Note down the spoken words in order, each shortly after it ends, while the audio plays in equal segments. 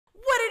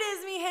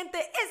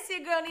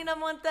your girl Nina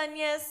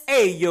Montañez.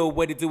 Hey, yo,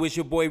 what it do? It's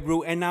your boy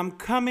Rue, and I'm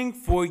coming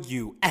for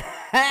you.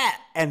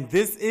 And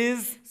this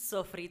is...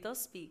 Sofrito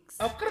Speaks.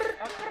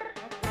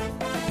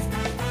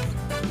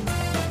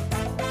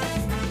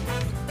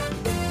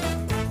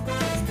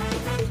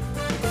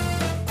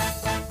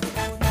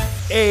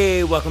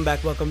 Hey, welcome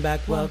back.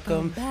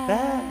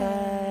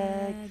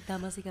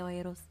 Damas y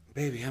caballeros.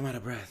 Baby, I'm out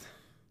of breath.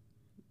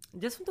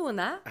 Just from doing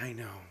that? I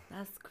know.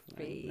 That's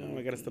crazy.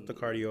 I gotta step the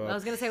cardio up. I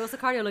was going to say, what's the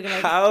cardio looking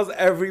like? How's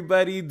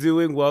everybody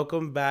doing?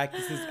 Welcome back.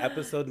 This is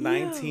episode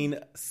 19,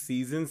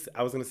 seasons.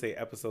 I was gonna say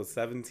episode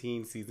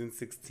 17, season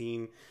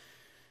 16.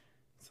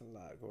 It's a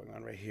lot going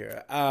on right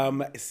here.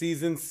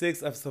 Season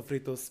 6 of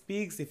Sofrito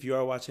Speaks. If you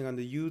are watching on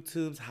the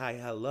YouTubes, hi,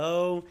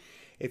 hello.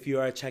 If you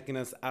are checking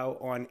us out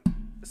on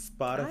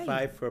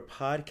Spotify for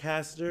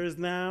podcasters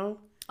now.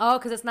 Oh,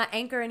 because it's not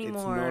Anchor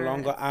anymore. It's no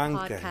longer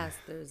Anchor.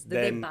 Podcasters. Did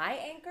they buy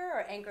Anchor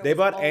or Anchor? They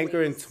bought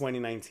Anchor in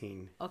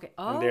 2019. Okay.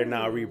 And they're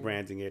now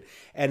rebranding it.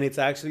 And it's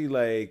actually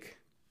like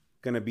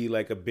going to be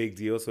like a big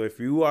deal. So if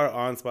you are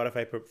on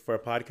Spotify for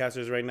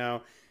podcasters right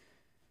now,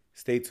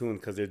 stay tuned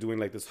because they're doing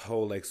like this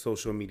whole like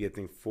social media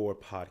thing for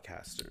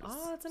podcasters.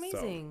 Oh, that's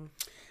amazing.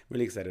 So,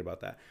 really excited about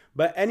that.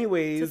 But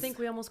anyways. To think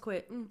we almost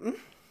quit.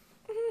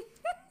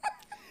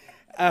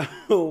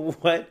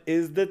 What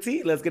is the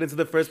tea? Let's get into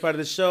the first part of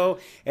the show.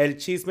 El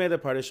Chisme, the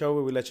part of the show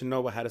where we let you know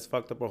what had us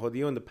fucked up or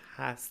jodido in the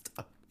past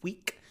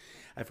week.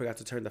 I forgot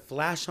to turn the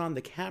flash on,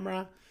 the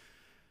camera.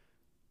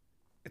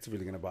 It's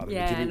really going to bother me.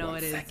 Yeah, I know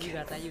it is. You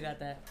got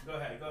that. Go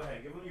ahead.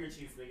 Give them your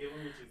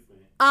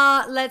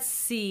chisme. Let's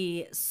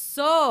see.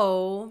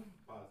 So...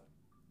 Pause.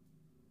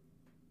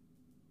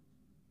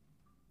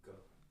 Go.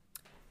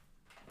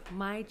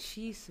 My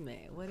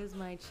chisme. What is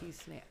my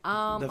chisme?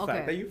 The okay.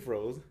 fact that you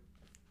froze.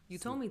 You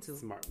told me to.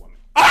 Smart woman.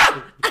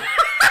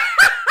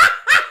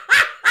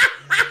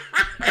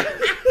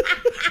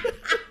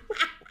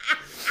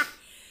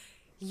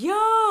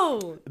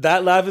 Yo!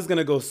 That laugh is going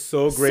to go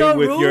so great So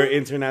with rude. your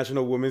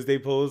International Women's Day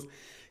post.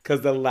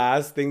 Because the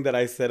last thing that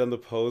I said on the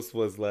post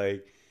was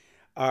like,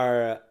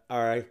 our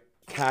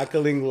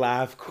cackling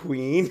laugh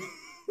queen.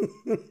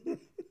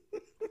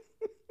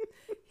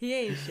 He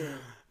ain't shit.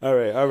 All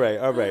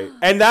right.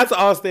 And that's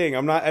all staying.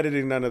 I'm not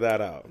editing none of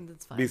that out.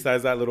 That's fine.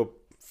 Besides that little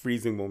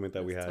freezing moment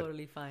that we had.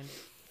 Totally fine.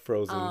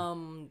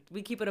 Frozen.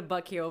 We keep it a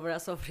buck here over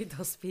at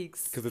Sofrito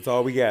Speaks. Because it's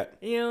all we get.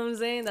 You know what I'm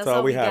saying? That's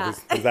all we have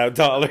got. is that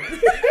dollar.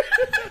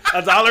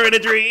 A dollar and a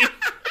dream.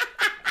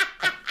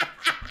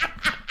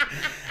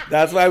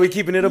 That's why we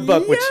keeping it a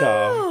buck with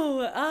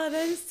y'all. Oh,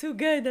 that is too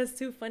good. That's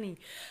too funny.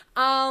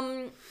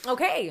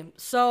 Okay,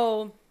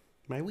 so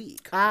my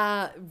week.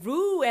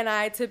 Rue and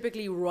I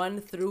typically run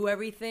through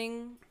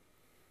everything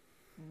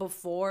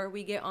before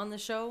we get on the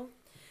show.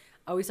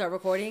 We start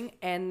recording,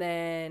 and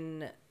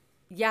then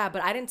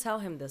but I didn't tell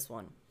him this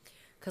one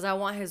because I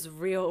want his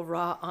real,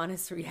 raw,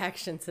 honest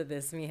reaction to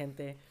this, mi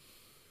gente.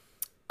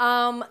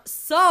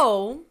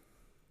 So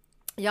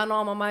y'all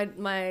know I'm on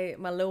my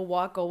little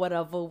walk or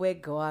whatever we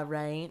go, all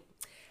right?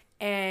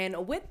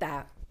 And with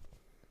that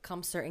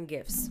comes certain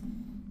gifts.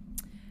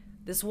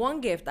 This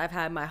one gift I've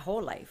had my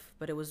whole life,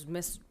 but it was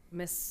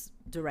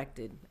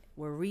misdirected.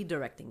 We're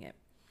redirecting it.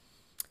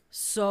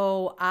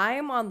 So I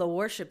am on the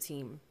worship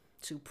team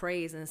to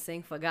praise and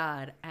sing for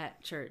God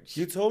at church.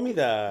 You told me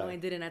that. No, I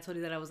didn't. I told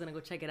you that I was going to go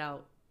check it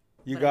out.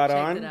 You But got I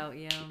checked on? it out,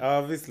 yeah.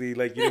 Obviously,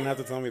 like, you didn't have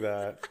to tell me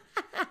that.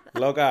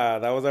 Loca,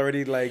 that was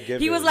already, like,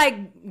 given. He was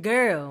like,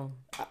 girl,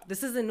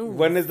 this is a new one.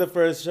 When is the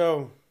first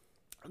show?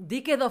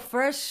 Dike, the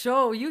first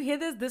show. You hear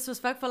this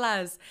disrespectful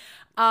as.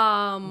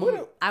 I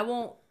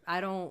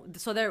don't.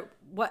 So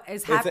what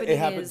is happening It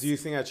happens. is. Do you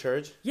sing at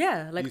church?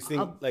 Yeah. Like, you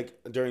sing, like,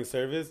 during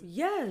service?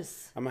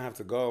 yes. I'm going to have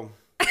to go.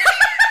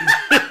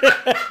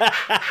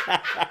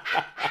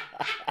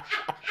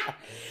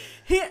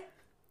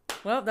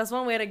 Well, that's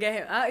one way to get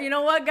him. You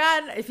know what,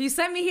 God? If you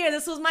sent me here,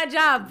 this was my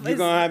job. You're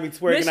going to have me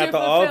twerking Mission at the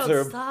fulfilled.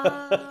 altar.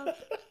 Stop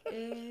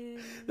it.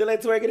 They're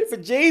like twerking it for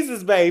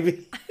Jesus,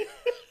 baby.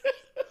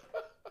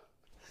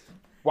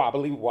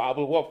 Wobbly,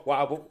 wobble, wobble,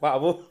 wobble,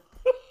 wobble.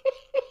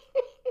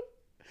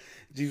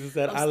 Jesus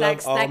said, I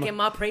love all stacking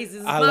my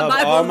praises. I my love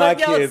Bible. all my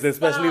Yo, kids,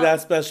 especially stop. that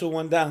special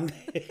one down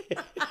there.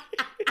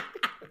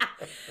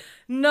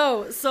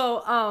 No,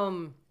 so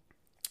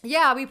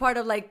I'll be part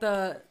of like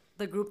the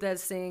group that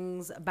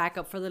sings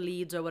backup for the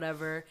leads or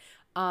whatever.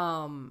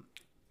 And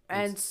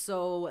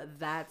so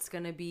that's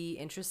gonna be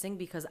interesting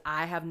because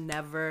I have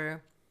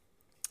never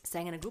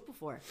sang in a group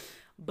before.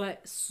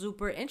 But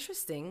super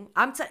interesting.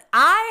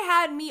 I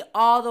had me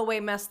all the way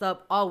messed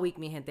up all week,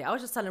 mi gente. I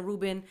was just telling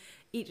Ruben,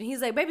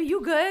 he's like, baby,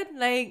 you good?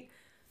 Like,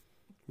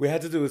 we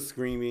had to do a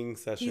screaming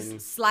session.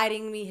 he's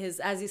sliding me his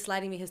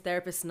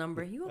therapist's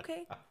number. You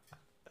okay?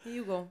 Here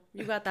you go.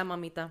 You got that,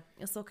 mamita.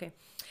 It's okay.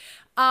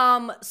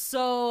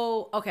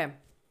 So, okay.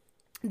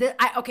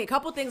 Okay, a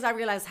couple things I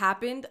realized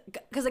happened.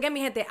 Because again,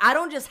 mi gente, I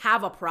don't just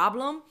have a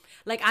problem.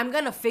 Like, I'm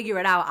going to figure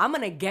it out. I'm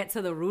going to get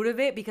to the root of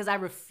it because I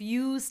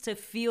refuse to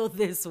feel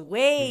this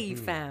way,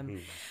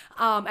 fam.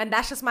 And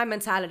that's just my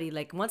mentality.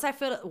 Like, once I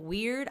feel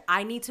weird,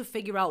 I need to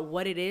figure out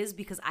what it is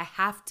because I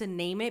have to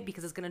name it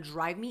because it's going to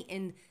drive me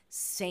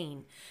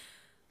insane.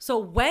 So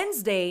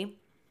Wednesday,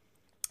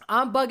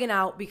 I'm bugging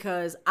out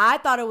because I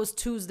thought it was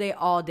Tuesday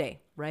all day,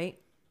 right?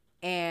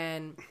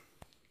 And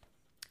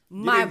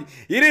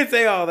you didn't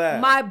say all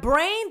that. my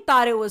brain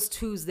thought it was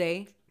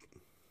Tuesday.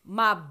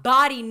 My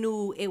body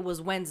knew it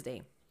was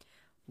Wednesday.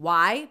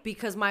 Why?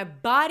 Because my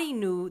body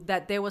knew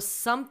that there was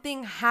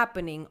something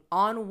happening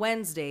on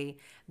Wednesday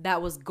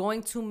that was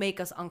going to make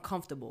us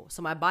uncomfortable.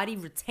 So my body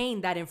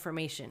retained that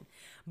information.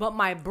 But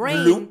my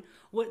brain,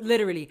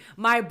 literally,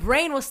 my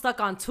brain was stuck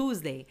on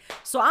Tuesday.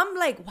 So I'm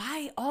like,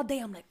 why all day?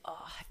 I'm like,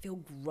 oh, I feel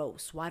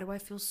gross. Why do I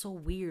feel so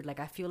weird? Like,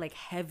 I feel like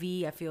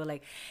heavy. I feel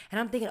like, and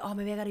I'm thinking, oh,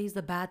 maybe I got to use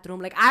the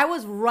bathroom. Like, I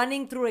was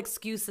running through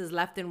excuses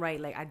left and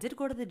right. Like, I did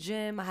go to the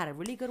gym. I had a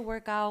really good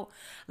workout.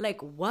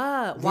 Like,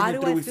 what? Why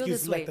do I feel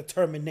this way? Like the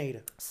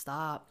Terminator.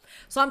 Stop.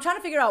 So I'm trying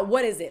to figure out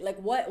what is it? Like,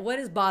 what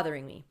is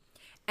bothering me?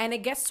 And it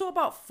gets to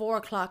about 4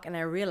 o'clock and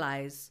I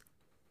realize,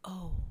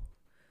 oh,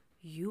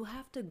 you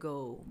have to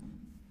go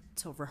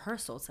to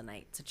rehearsal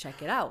tonight to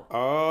check it out.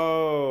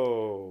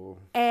 Oh.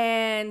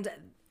 And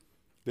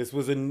this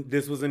was a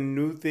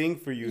new thing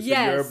for you. So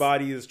yes, your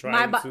body is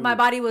trying to... My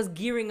body was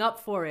gearing up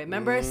for it.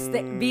 Remember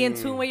be in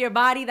tune with your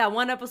body, that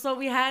one episode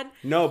we had?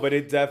 No, but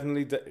it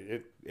definitely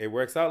it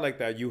works out like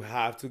that. You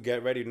have to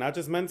get ready, not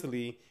just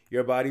mentally.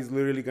 Your body's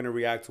literally going to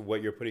react to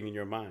what you're putting in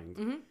your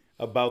mind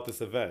about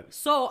this event.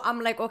 So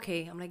I'm like,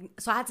 okay.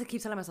 So I had to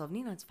keep telling myself,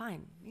 Nina, it's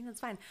fine. Nina, it's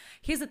fine.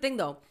 Here's the thing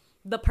though.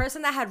 The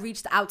person that had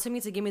reached out to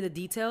me to give me the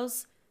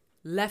details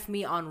left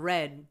me on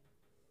red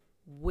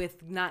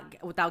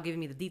without giving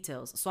me the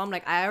details. So I'm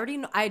like, I already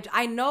know,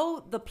 I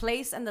know the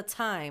place and the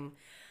time,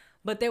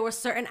 but there were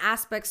certain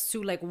aspects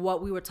to like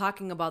what we were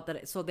talking about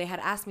that. So they had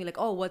asked me like,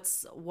 oh,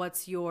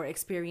 what's your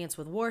experience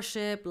with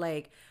worship?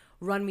 Like,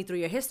 run me through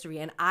your history.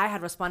 And I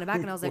had responded back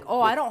and I was like,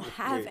 oh, I don't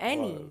have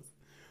any. Pause.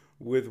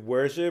 With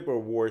worship or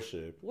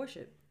worship?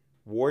 Worship.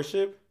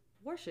 Worship?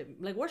 Worship.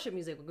 Like worship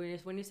music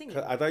when you're singing.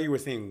 I thought you were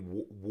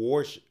saying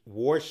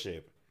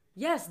worship.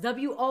 Yes,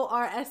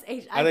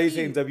 WORSHIP. I thought you were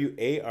saying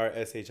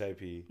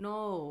WARSHIP.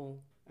 No.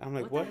 I'm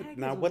like, what?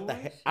 Now, what the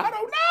heck? I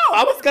don't know.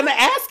 I was going to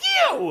ask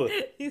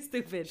you. He's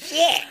stupid.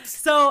 Shit.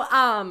 So,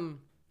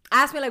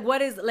 asked me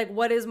what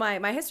is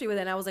my history with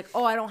it? And I was like,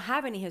 oh, I don't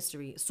have any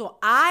history. So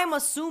I'm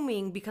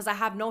assuming because I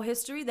have no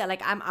history that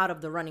like I'm out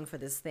of the running for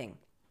this thing.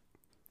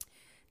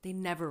 They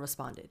never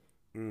responded.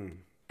 And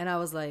I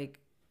was like,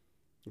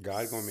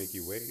 God gonna make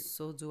you wait.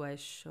 So do I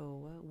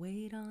show up?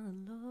 Wait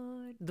on the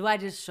Lord. Do I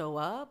just show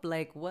up?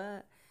 Like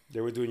what?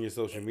 They were doing your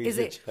social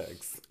media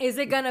checks. Is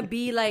it gonna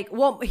be like,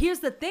 well, here's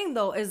the thing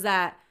though, is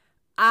that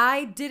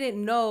I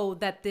didn't know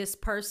that this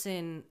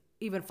person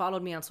even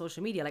followed me on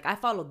social media. Like I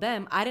followed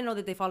them. I didn't know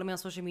that they followed me on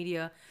social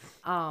media.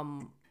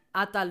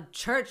 At the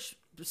church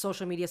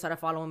social media started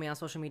following me on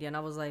social media. And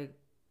I was like,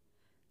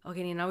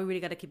 okay, now we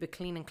really got to keep it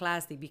clean and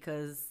classy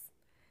because,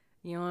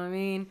 you know what I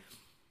mean?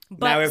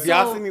 But now, if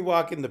y'all see me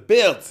walk in the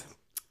build.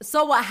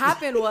 So what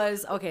happened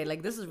was, okay,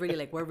 like this is really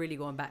like, we're really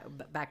going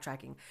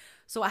backtracking.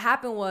 So what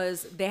happened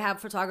was they have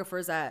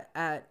photographers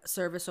at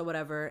service or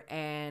whatever,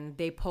 and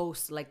they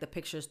post like the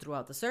pictures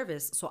throughout the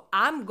service. So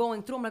I'm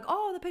going through, I'm like,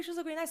 oh, the pictures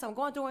look really nice. I'm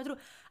going through.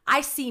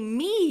 I see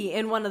me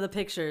in one of the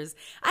pictures.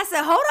 I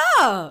said, hold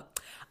up.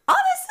 Oh,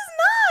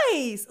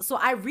 this is nice. So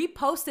I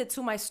reposted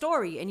to my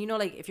story. And you know,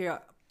 like if you're...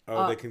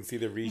 they can see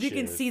the reshares. You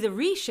can see the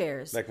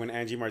reshares. Like when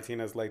Angie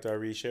Martinez liked our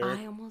reshare.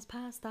 I almost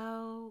passed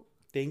out.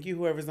 Thank you,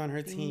 whoever's on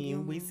her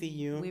team. We see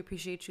you. We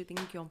appreciate you.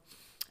 Thank you.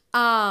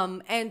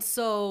 And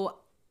so,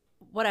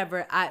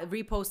 whatever, I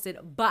reposted.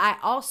 But I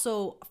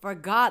also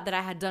forgot that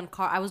I had done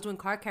I was doing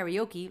car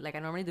karaoke, like I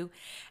normally do.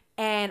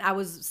 And I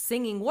was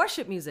singing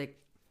worship music.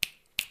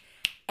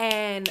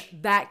 And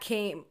that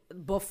came,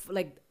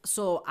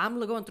 so I'm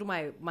going through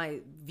my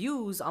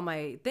views on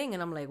my thing.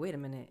 And I'm like, wait a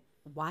minute.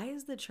 Why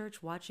is the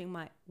church watching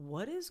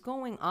what is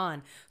going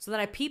on? So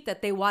then I peeped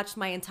that they watched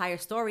my entire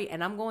story,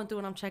 and I'm going through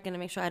and I'm checking to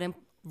make sure I didn't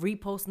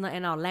repost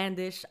nothing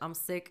outlandish. I'm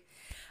sick.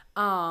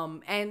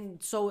 And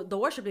so the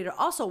worship leader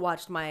also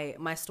watched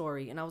my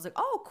story, and I was like,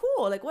 oh,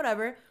 cool. Like,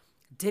 whatever.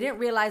 Didn't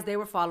realize they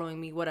were following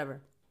me,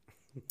 whatever.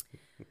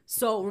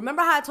 So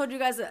remember how I told you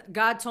guys that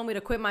God told me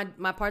to quit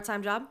my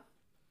part-time job?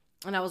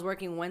 And I was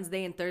working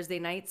Wednesday and Thursday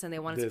nights, and they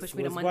wanted to push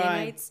me to Monday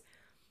nights.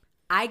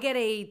 I get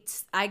a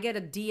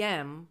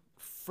DM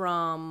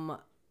from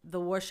the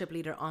worship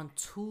leader on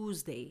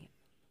Tuesday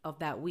of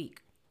that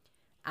week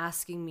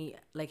asking me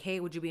like, hey,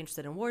 would you be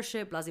interested in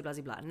worship? Blah, blah,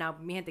 blah, blah. Now,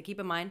 mi gente, keep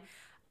in mind,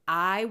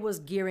 I was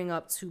gearing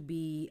up to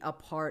be a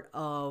part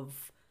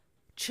of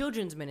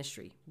children's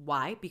ministry.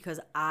 Why? Because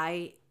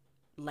I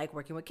like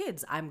working with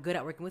kids. I'm good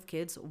at working with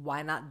kids.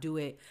 Why not do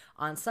it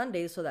on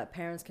Sundays so that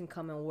parents can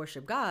come and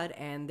worship God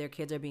and their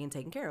kids are being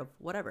taken care of?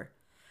 Whatever.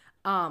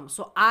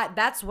 So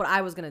that's what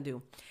I was gonna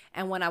do.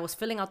 And when I was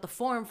filling out the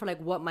form for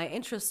like what my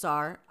interests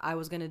are, I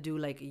was gonna do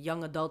like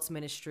young adults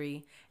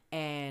ministry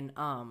and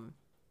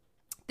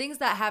things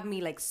that have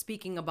me like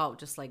speaking about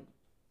just like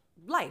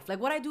life, like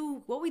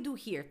what we do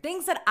here,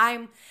 things that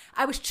I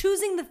was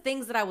choosing the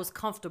things that I was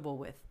comfortable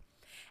with.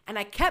 And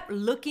I kept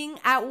looking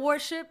at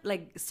worship,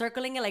 like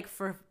circling it like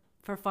for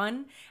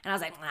fun. And I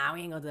was like, nah,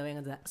 we ain't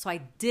gonna do that. So I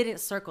didn't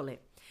circle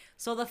it.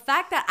 So the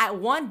fact that I,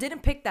 one,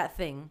 didn't pick that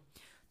thing,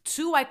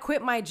 two, I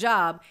quit my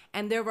job,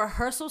 and their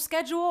rehearsal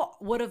schedule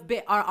would have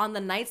been are on the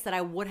nights that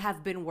I would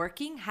have been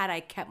working had I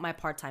kept my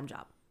part-time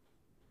job.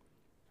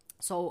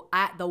 So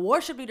the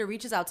worship leader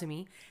reaches out to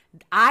me.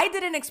 I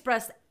didn't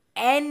express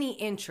any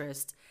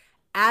interest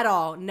at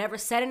all. Never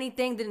said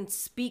anything. Didn't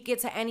speak it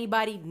to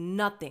anybody.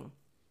 Nothing.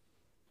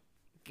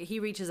 He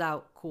reaches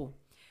out. Cool.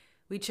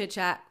 We chit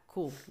chat.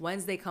 Cool.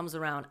 Wednesday comes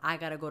around. I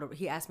gotta go to.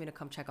 He asked me to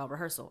come check out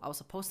rehearsal. I was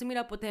supposed to meet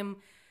up with him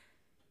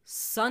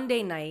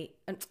Sunday night,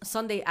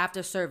 Sunday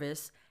after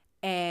service,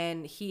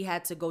 and he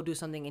had to go do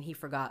something and he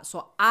forgot.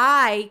 So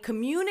I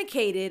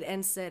communicated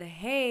and said,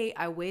 hey,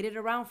 I waited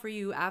around for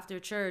you after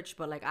church,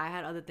 but like I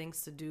had other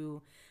things to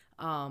do.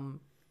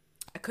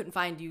 I couldn't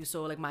find you,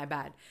 so like my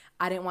bad.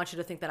 I didn't want you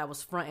to think that I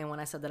was fronting when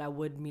I said that I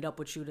would meet up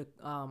with you to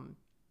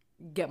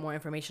get more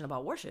information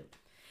about worship.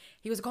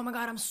 He was like, oh my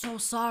God, I'm so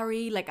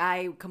sorry. Like,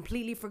 I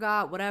completely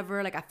forgot,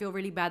 whatever. Like, I feel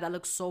really bad. That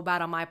looks so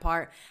bad on my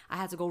part. I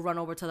had to go run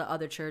over to the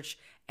other church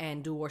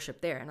and do worship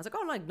there. And I was like,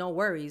 oh, like, no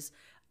worries.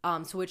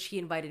 To which he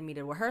invited me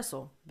to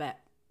rehearsal. But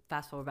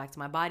fast forward back to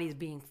my body is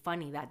being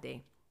funny that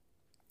day.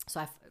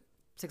 So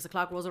 6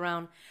 o'clock rolls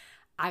around.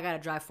 I got to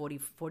drive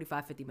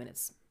 45, 50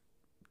 minutes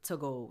to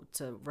go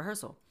to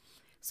rehearsal.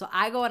 So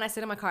I go and I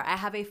sit in my car. I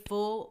have a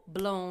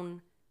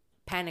full-blown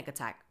panic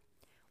attack.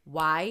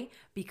 Why?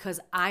 Because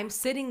I'm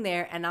sitting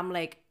there and I'm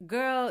like,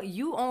 girl,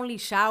 you only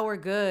shower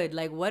good.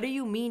 Like, what do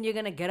you mean you're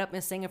going to get up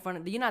and sing in front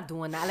of... You're not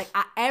doing that. Like,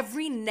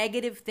 every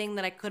negative thing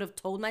that I could have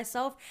told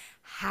myself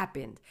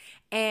happened.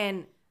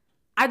 And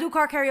I do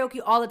car karaoke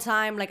all the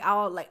time. Like,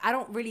 I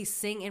don't really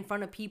sing in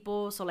front of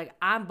people. So, like,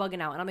 I'm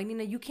bugging out. And I'm like,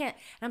 Nina, you can't...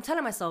 And I'm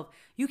telling myself,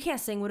 you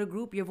can't sing with a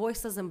group. Your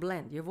voice doesn't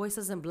blend.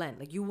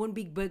 Like, you wouldn't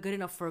be good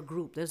enough for a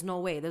group. There's no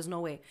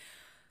way.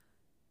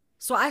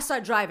 So I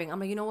start driving. I'm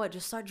like, you know what?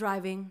 Just start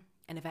driving.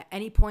 And if at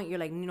any point you're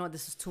like, you know what,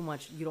 this is too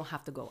much, you don't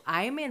have to go.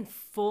 I am in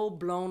full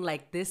blown,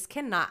 like,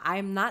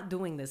 I'm not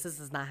doing this. This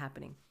is not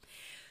happening.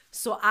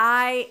 So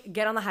I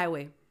get on the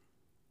highway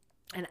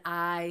and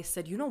I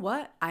said, you know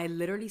what?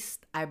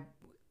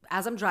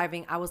 As I'm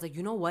driving, I was like,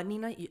 you know what,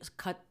 Nina, you just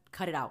cut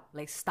it out.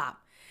 Like,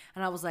 stop.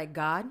 And I was like,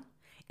 God,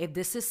 if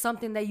this is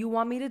something that you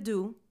want me to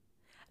do,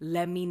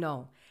 let me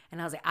know. And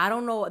I was like, I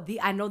don't know.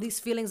 I know these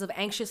feelings of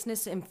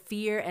anxiousness and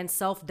fear and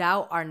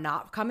self-doubt are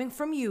not coming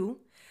from you.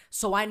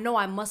 So I know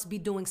I must be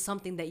doing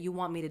something that you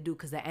want me to do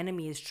because the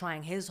enemy is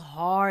trying his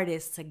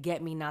hardest to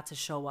get me not to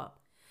show up.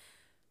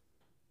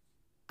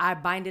 I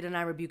bind it and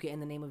I rebuke it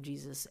in the name of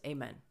Jesus.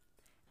 Amen.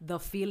 The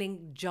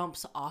feeling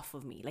jumps off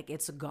of me. Like,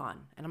 it's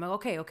gone. And I'm like,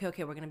 okay,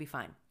 we're going to be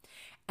fine.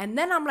 And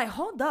then I'm like,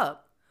 hold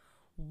up.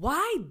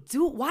 Why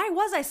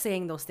was I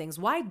saying those things?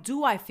 Why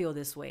do I feel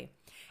this way?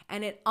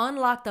 And it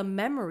unlocked a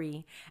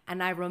memory.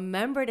 And I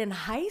remembered in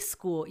high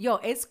school,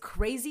 it's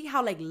crazy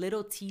how like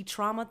little T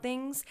trauma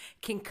things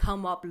can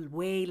come up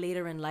way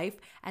later in life.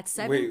 At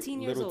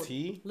 17 years old.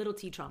 Little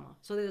T trauma.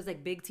 So there's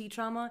like big T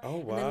trauma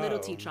and then little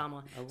T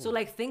trauma. So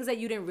like things that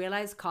you didn't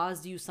realize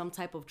caused you some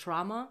type of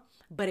trauma,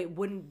 but it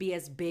wouldn't be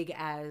as big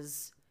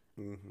as,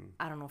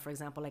 I don't know, for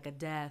example, like a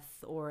death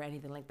or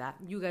anything like that.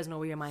 You guys know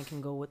where your mind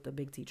can go with the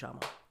big T trauma.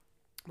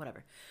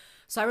 Whatever.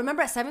 So I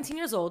remember at 17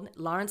 years old,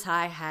 Lawrence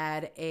High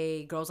had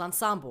a girls'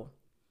 ensemble.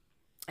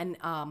 And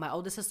my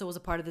oldest sister was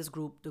a part of this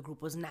group. The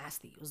group was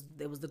nasty.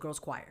 It was the girls'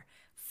 choir.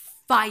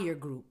 Fire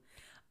group.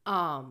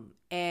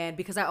 And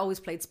because I always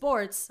played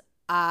sports,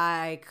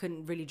 I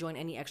couldn't really join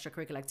any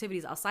extracurricular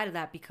activities outside of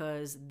that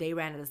because they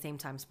ran at the same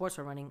time sports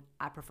were running.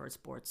 I preferred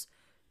sports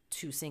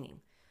to singing.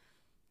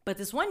 But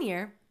this one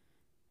year,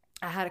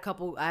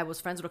 I was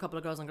friends with a couple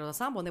of girls on girls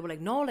ensemble, and they were like,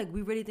 no, like,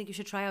 we really think you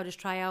should try out. Just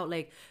try out.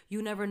 Like, you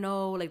never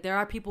know. Like, there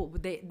are people,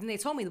 they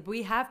told me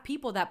we have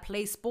people that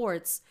play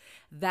sports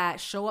that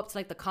show up to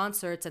like the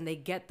concerts and they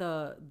get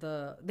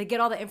they get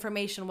all the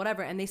information,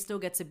 whatever, and they still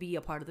get to be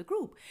a part of the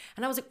group.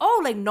 And I was like, oh,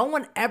 like, no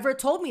one ever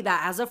told me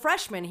that as a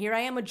freshman. Here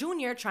I am, a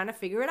junior, trying to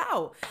figure it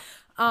out.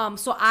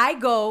 So I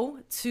go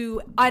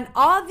to, and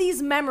all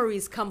these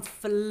memories come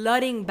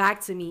flooding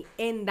back to me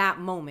in that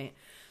moment.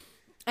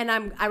 And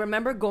I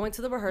remember going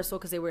to the rehearsal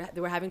because they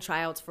were having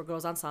tryouts for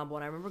girls ensemble,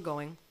 and I remember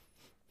going,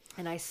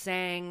 and I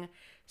sang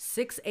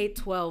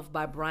 6-8-12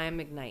 by Brian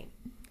McKnight.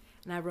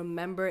 And I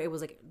remember it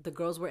was like the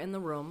girls were in the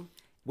room.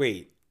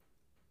 Wait,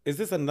 is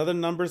this another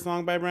number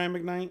song by Brian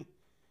McKnight?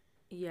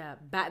 Yeah,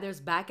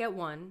 there's Back at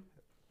One.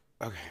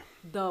 Okay.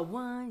 The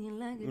one you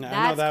like. No,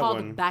 that's that called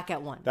one. Back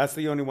at One. That's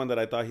the only one that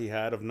I thought he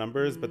had of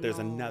numbers, but there's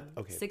another.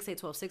 Okay.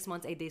 6-8-12, 6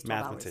 months, 8 days, 12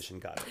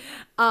 Mathematician, hours.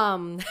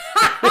 got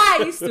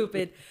it. You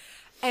stupid.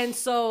 And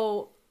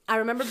so I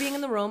remember being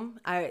in the room.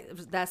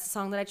 That's the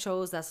song that I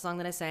chose. That's the song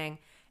that I sang.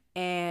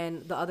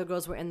 and the other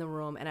girls were in the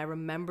room, and I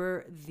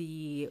remember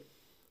the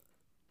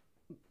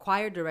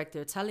choir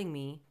director telling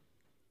me,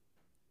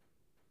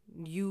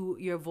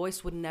 your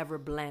voice would never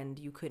blend.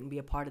 You couldn't be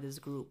a part of this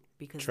group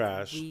because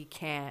Trash. we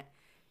can't.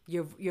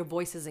 Your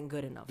voice isn't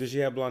good enough. Did she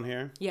have blonde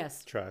hair?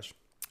 Yes. Trash.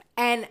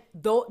 And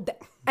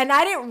and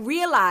I didn't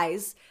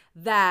realize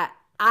that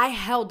I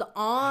held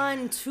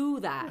on to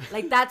that.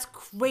 Like, that's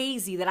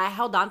crazy that I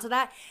held on to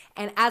that.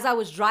 And as I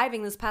was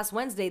driving this past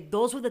Wednesday,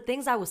 those were the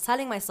things I was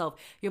telling myself.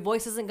 Your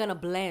voice isn't gonna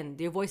blend.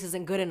 Your voice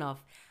isn't good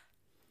enough.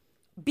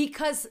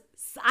 Because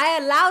I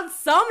allowed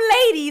some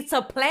lady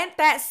to plant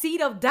that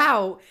seed of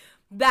doubt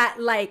that,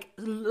 like,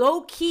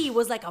 low key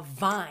was like a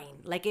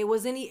vine. Like, it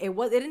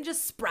didn't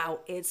just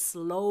sprout. It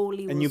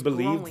slowly was And you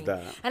believed growing.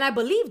 that. And I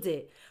believed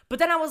it. But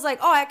then I was like,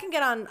 oh, I can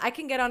get on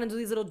and do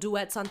these little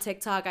duets on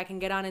TikTok. I can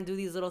get on and do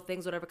these little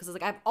things, whatever. Because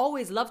like, I've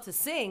always loved to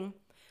sing,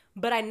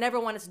 but I never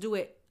wanted to do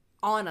it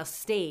on a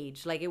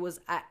stage. Like, it was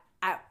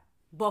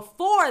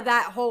before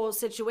that whole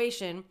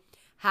situation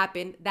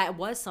happened, that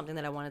was something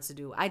that I wanted to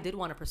do. I did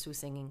want to pursue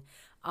singing.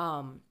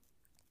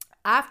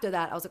 After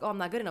that, I was like, oh, I'm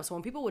not good enough. So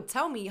when people would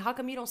tell me, how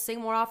come you don't sing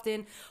more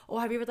often?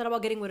 Or have you ever thought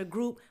about getting with a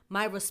group?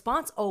 My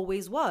response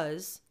always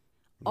was,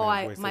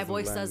 my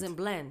voice doesn't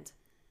blend.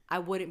 I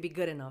wouldn't be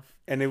good enough.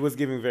 And it was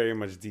giving very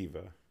much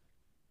diva.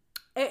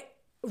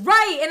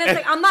 Right. And it's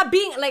like, I'm not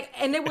being like,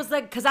 and it was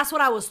like, because that's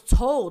what I was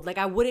told. Like,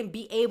 I wouldn't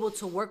be able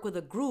to work with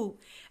a group.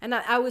 And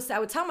I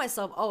would tell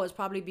myself, oh, it's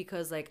probably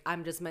because like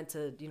I'm just meant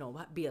to,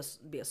 be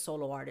a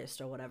solo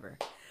artist or whatever.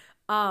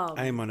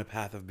 I am on a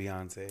path of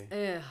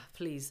Beyonce.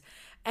 Please.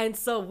 And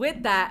so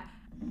with that,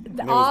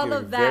 all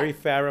of that, very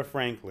Farrah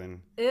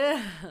Franklin.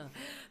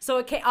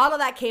 So all of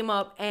that came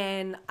up,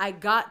 and I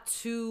got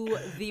to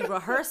the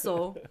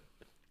rehearsal,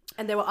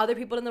 and there were other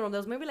people in the room. There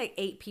was maybe like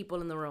 8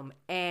 people in the room,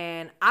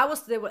 and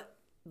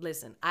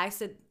listen. I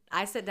sit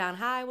down.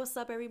 Hi, what's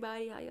up,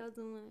 everybody? How y'all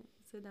doing?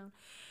 Sit down.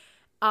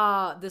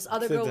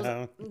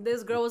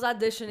 This girl was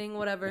auditioning,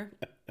 whatever,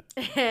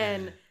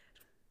 and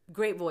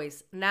great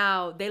voice.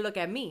 Now they look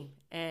at me,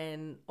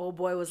 and old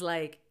boy was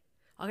like,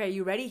 okay,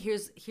 you ready?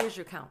 Here's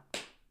your count.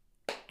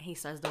 And he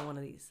starts doing one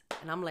of these.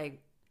 And I'm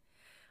like,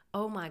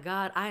 oh my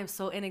God, I am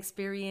so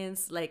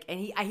inexperienced. Like,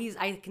 and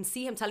I can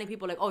see him telling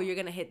people like, oh, you're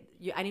going to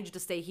I need you to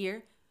stay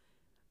here.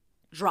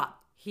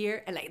 Drop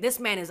here. And like, this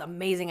man is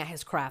amazing at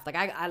his craft. Like,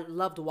 I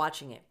loved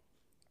watching it.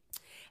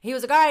 He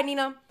was like, all right,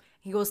 Nina.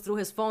 He goes through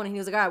his phone and he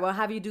was like, all right, well, I'll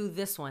have you do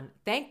this one.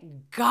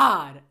 Thank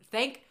God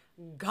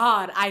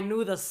I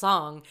knew the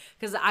song,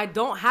 because I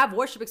don't have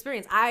worship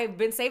experience. I've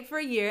been saved for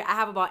a year. I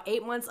have about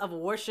 8 months of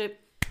worship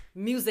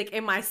music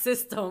in my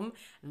system,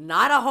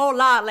 not a whole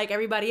lot like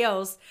everybody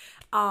else.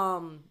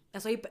 And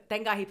so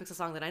thank God he picks a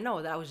song that I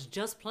know, that I was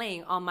just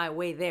playing on my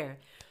way there.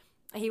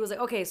 And he was like,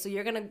 okay, so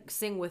you're gonna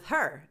sing with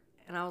her.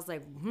 And I was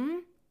like,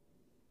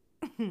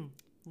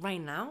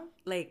 right now?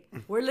 Like,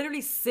 we're literally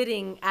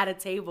sitting at a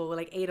table with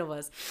like 8 of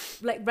us,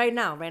 like right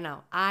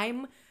now.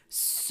 I'm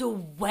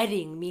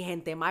sweating, mi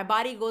gente. My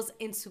body goes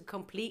into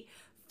complete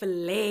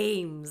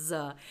flames.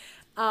 And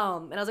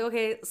I was like,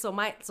 okay, so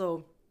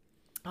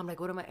I'm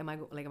like, what am I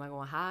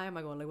going high? Am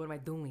I going, like, what am I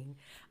doing?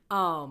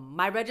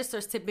 My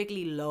register's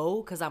typically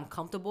low because I'm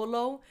comfortable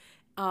low.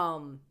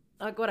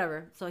 Like,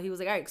 whatever. So he was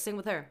like, all right, sing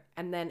with her.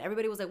 And then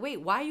everybody was like,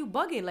 wait, why are you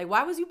bugging? Like,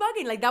 why was you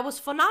bugging? Like, that was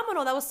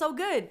phenomenal. That was so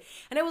good.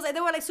 And it was like,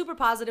 they were like super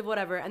positive,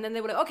 whatever. And then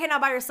they were like, okay, now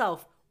by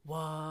yourself.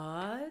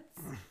 What?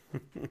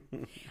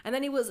 And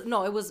then it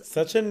was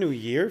such a new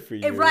year for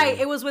you. Right.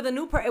 It was with it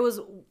was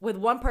with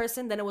one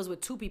person, then it was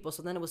with 2 people.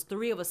 So then it was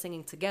 3 of us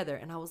singing together.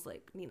 And I was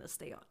like, Nina,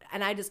 stay on.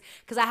 And I just,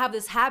 because I have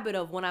this habit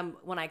of when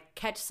I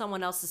catch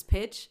someone else's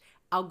pitch,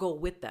 I'll go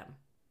with them.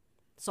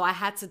 So I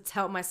had to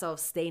tell myself,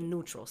 stay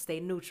neutral.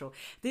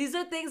 These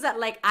are things that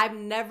like I've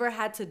never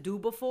had to do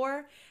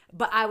before,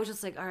 but I was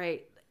just like, all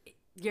right,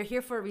 you're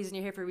here for a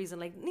reason.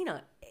 Like,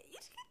 Nina, you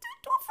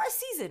do it for a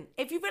season.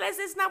 If you realize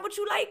it's not what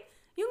you like,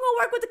 you can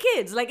go work with the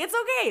kids. Like, it's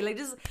okay. Like,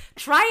 just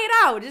try it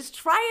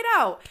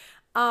out.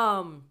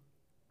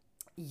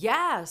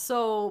 Yeah.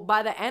 So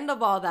by the end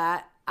of all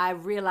that, I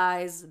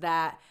realized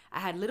that I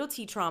had little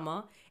T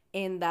trauma,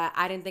 in that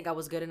I didn't think I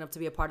was good enough to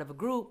be a part of a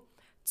group,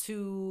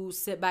 to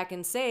sit back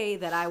and say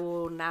that I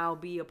will now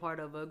be a part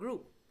of a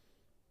group.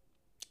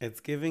 It's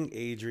giving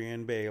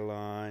Adrienne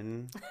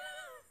Bailon.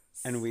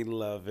 And we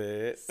love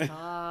it.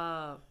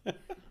 Stop.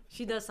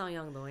 She does sound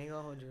young though. I ain't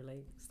gonna hold you.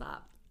 Like,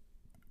 stop.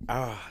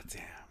 Oh,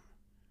 damn.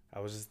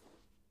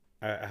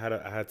 I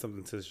had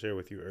something to share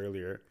with you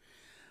earlier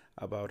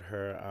about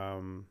her.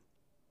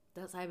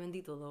 That's Ay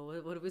Bendito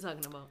though. What are we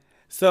talking about?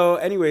 So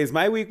anyways,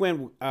 my week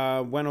went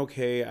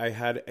okay. I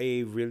had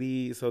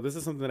so this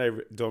is something that I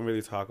don't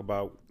really talk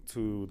about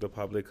to the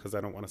public because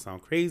I don't want to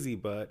sound crazy,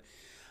 but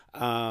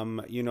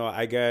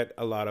I get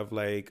a lot of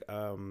like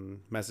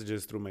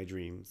messages through my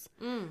dreams.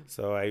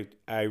 So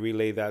I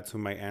relay that to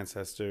my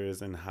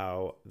ancestors, and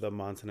how the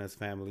Montanez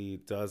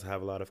family does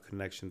have a lot of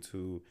connection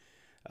to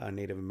not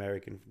Native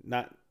American.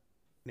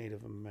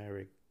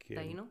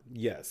 Taino?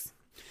 Yes.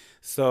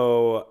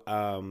 So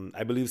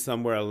I believe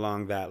somewhere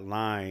along that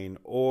line,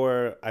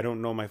 or I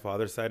don't know my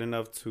father's side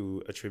enough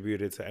to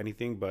attribute it to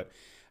anything, but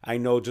I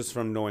know just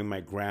from knowing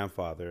my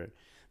grandfather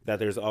that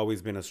there's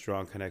always been a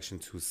strong connection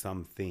to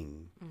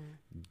something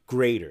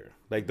greater.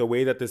 Like the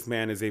way that this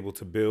man is able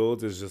to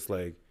build is just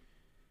like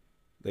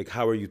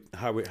how did you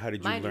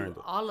Mind learn you,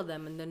 that? all of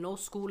them, and then no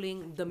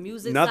schooling, the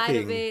music side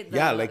Nothing. of it, the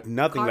Yeah, like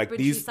nothing. Like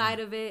carpentry these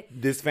side of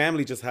it. this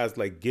family just has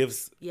like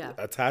gifts Yeah.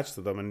 attached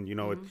to them,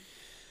 and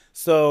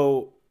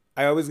so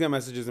I always get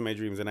messages in my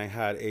dreams, and I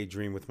had a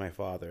dream with my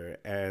father,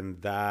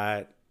 and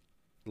that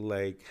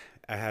like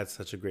I had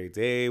such a great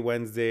day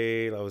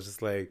Wednesday. I was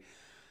just like,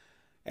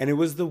 and it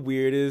was the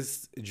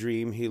weirdest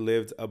dream. He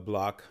lived a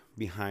block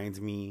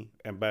behind me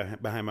and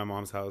behind my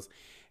mom's house,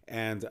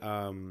 and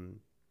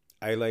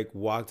I like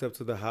walked up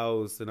to the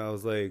house, and I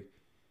was like,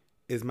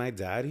 "Is my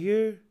dad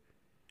here?"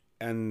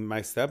 And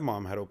my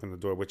stepmom had opened the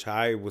door, which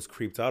I was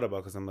creeped out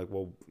about because I'm like,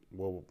 well,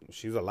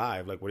 she's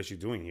alive. Like, what is she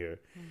doing here?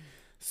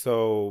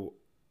 So,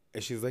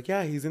 and she's like,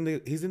 yeah, he's in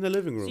the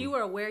living room. So you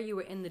were aware you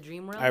were in the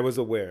dream realm? I was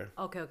aware.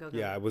 Okay.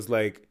 Yeah, I was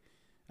like,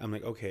 I'm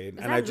like, okay. Is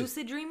that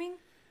lucid dreaming?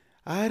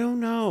 I don't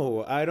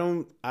know.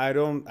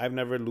 I've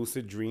never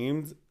lucid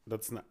dreamed.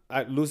 That's not,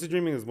 lucid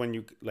dreaming is when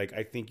you, like,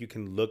 I think you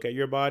can look at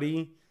your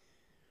body.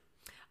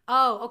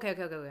 Oh, okay.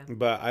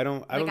 But I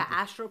don't. Like an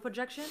astral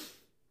projection?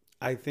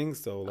 I think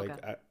so. Like,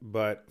 Okay.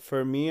 but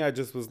for me, I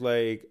just was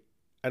like,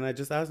 and I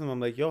just asked him, I'm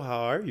like, yo,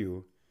 how are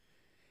you?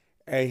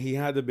 And he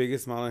had the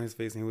biggest smile on his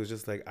face, and he was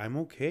just like, I'm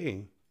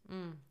okay.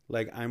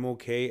 Like, I'm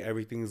okay.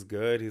 Everything's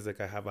good. He's like,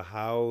 I have a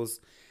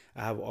house.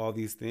 I have all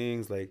these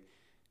things. Like,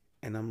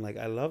 and I'm like,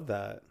 I love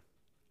that.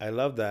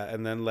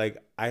 And then, like,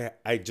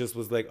 I just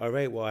was like, all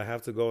right, well, I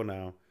have to go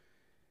now.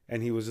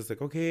 And he was just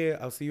like, okay,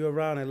 I'll see you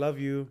around. I love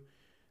you.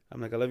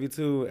 I'm like, I love you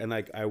too. And,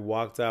 like, I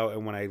walked out,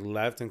 and when I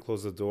left and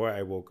closed the door,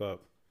 I woke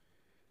up.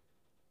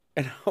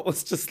 And I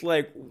was just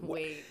like,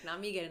 wait, not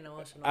me getting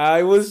emotional.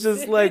 I was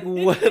just like,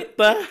 what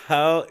the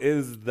hell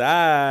is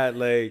that?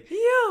 Like,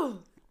 Yo.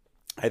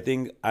 I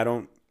think I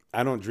don't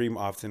dream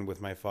often with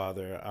my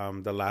father.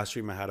 The last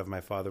dream I had of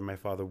my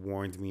father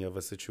warned me of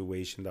a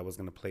situation that was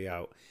going to play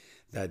out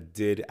that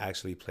did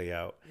actually play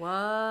out. What?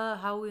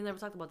 How we never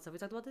talked about this? Have we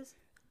talked about this?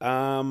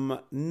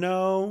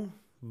 No,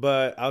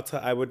 but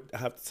I would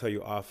have to tell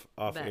you off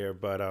Bet. air,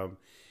 but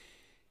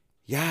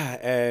yeah,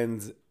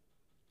 and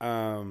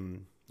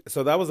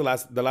so that was the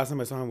last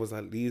time I saw him was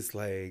at least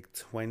like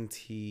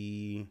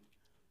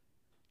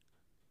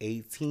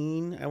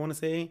 2018, I want to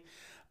say.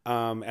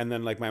 And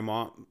then like my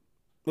mom,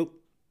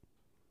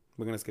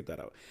 we're going to skip that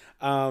out.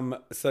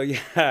 So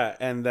yeah.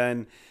 And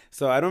then,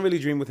 so I don't really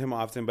dream with him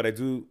often, but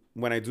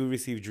when I do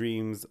receive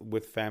dreams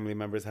with family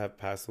members have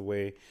passed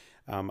away,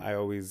 I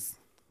always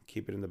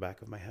keep it in the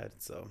back of my head.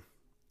 So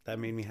that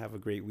made me have a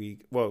great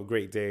week. Well,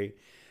 great day.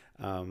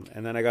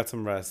 And then I got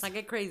some rest. Let's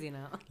not get crazy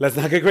now. Let's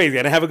not get crazy.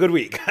 I didn't have a good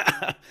week.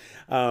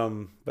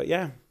 But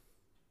yeah.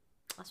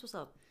 That's what's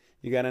up.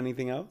 You got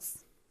anything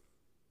else?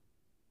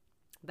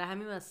 That had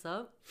me messed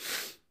up.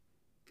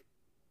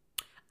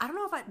 I don't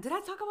know if did I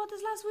talk about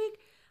this last week?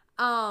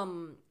 I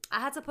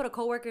had to put a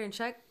coworker in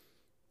check.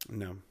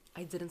 No.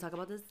 I didn't talk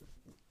about this.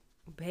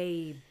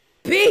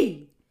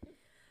 Baby.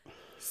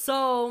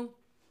 So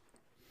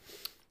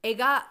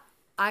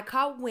I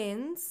caught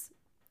winds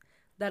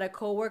that a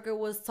coworker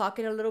was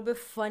talking a little bit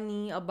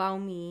funny about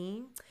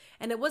me.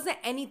 And it wasn't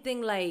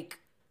anything like,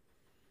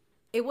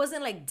 it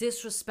wasn't like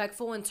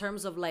disrespectful in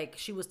terms of like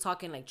she was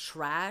talking like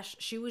trash.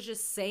 She was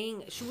just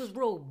saying, she was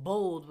real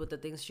bold with the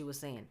things she was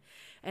saying.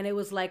 And it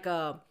was like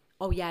oh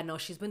yeah, no,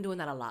 she's been doing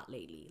that a lot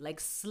lately. Like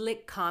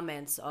slick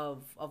comments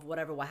of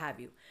whatever, what have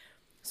you.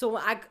 So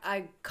when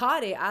I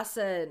caught it, I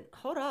said,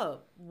 hold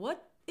up,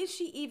 what is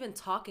she even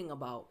talking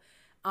about?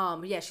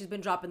 Yeah, she's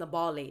been dropping the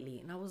ball lately.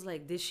 And I was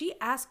like, did she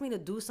ask me to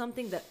do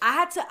something that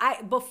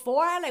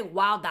before I like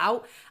wowed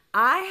out,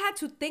 I had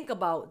to think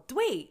about,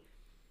 wait,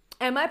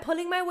 am I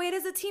pulling my weight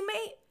as a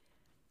teammate?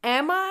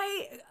 Am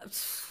I?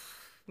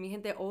 Mi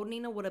gente, old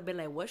Nina would have been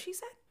like, what she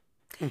said?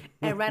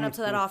 And ran up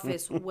to that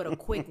office with a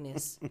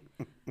quickness.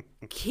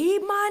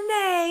 Keep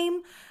my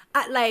name.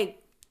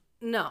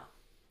 No.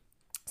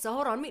 So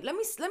hold on, let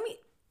me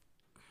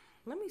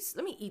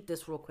eat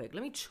this real quick.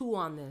 Let me chew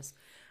on this.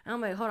 And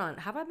I'm like, hold on,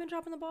 have I been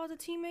dropping the ball as a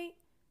teammate?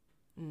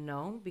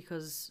 No,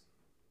 because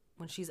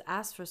when she's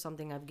asked for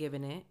something, I've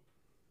given it.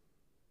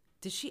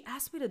 Did she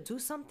ask me to do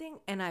something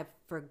and I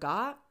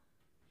forgot?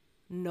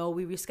 No,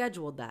 we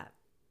rescheduled that.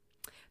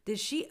 Did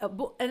she?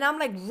 And I'm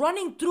like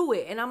running through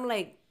it, and I'm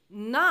like,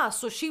 nah.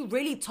 So she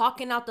really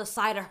talking out the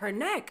side of her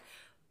neck.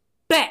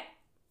 Bet.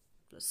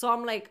 So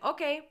I'm like,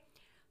 okay.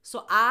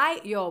 So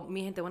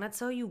mi gente, when I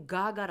tell you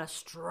God got a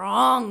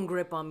strong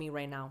grip on me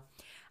right now,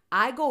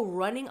 I go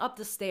running up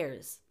the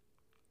stairs.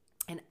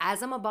 And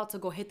as I'm about to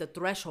go hit the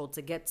threshold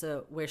to get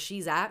to where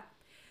she's at,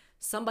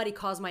 somebody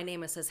calls my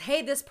name and says,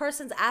 hey, this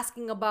person's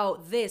asking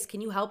about this.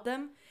 Can you help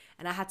them?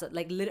 And I had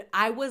to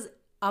I was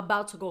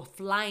about to go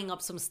flying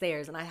up some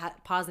stairs, and I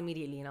had paused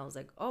immediately, and I was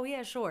like, oh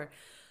yeah, sure.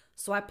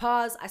 So I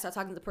pause. I start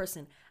talking to the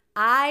person.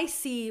 I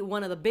see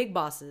one of the big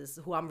bosses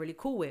who I'm really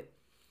cool with.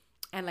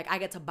 And like I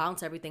get to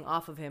bounce everything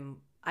off of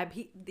him.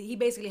 He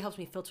basically helps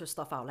me filter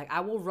stuff out. Like I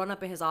will run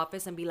up in his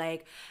office and be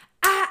like,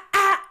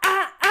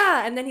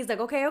 and then he's like,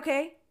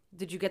 okay.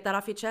 Did you get that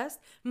off your chest?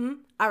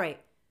 All right.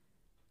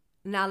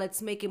 Now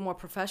let's make it more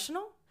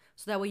professional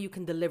so that way you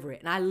can deliver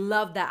it. And I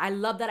love that. I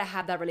love that I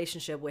have that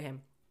relationship with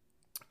him.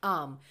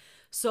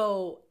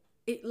 So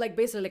it like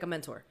basically like a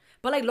mentor.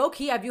 But like low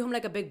key, I view him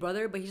like a big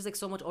brother, but he's like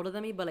so much older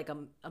than me, but like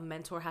a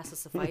mentor has to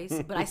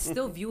suffice. But I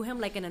still view him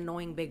like an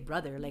annoying big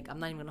brother. Like I'm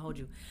not even gonna hold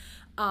you.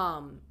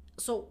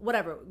 So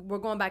whatever, we're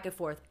going back and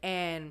forth.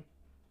 And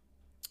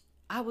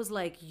I was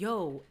like,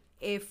 yo,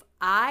 if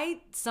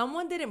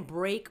someone didn't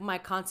break my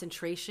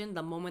concentration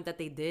the moment that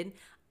they did,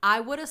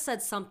 I would have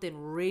said something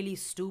really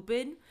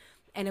stupid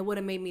and it would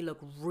have made me look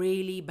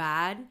really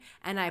bad.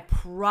 And I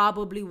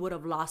probably would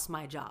have lost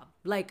my job.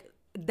 Like,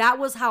 that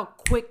was how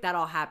quick that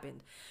all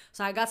happened.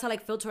 So I got to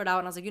like filter it out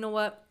and I was like, you know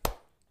what?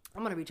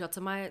 I'm going to reach out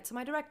to my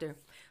director.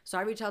 So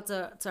I reached out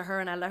to her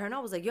and I let her know.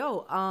 I was like,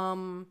 yo,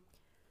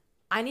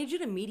 I need you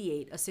to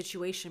mediate a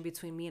situation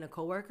between me and a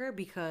coworker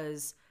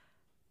because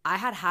I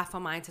had half a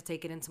mind to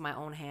take it into my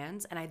own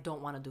hands and I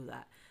don't want to do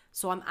that.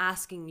 So I'm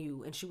asking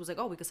you. And she was like,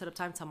 oh, we could set up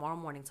time tomorrow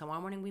morning.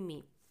 Tomorrow morning we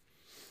meet.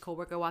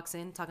 Coworker walks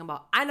in talking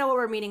about, I know what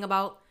we're meeting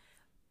about.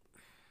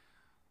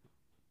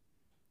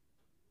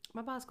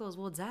 My boss goes,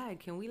 well,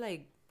 Dad, can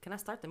I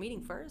start the meeting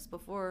first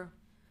before?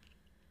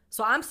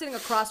 So I'm sitting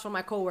across from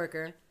my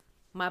coworker.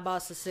 My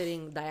boss is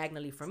sitting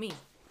diagonally from me.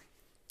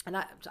 And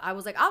I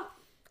was like, I'll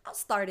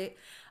start it.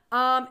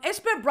 It's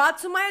been brought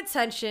to my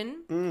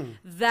attention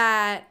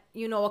that,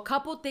 a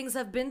couple things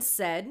have been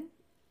said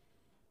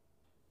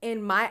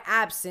in my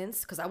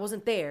absence because I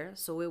wasn't there.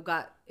 So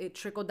it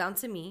trickled down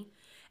to me.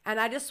 And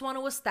I just want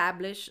to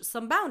establish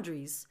some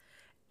boundaries.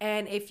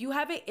 And if you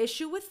have an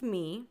issue with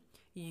me,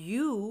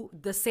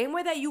 the same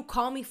way that you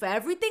call me for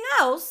everything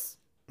else,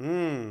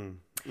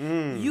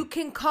 you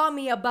can call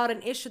me about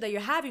an issue that you're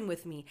having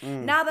with me.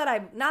 Now that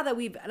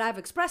I've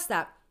expressed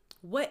that,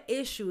 what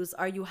issues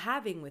are you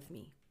having with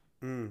me?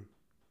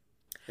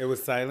 It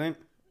was silent.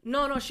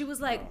 No, she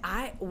was like,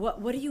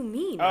 what do you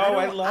mean? Oh,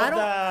 I love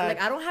that.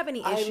 Like, I don't have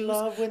any issues. I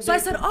love when so I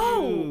said,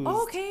 confused.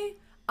 oh, okay.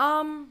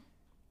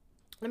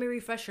 Let me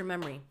refresh your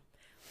memory.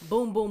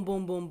 Boom, boom,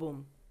 boom, boom,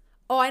 boom.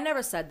 Oh, I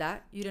never said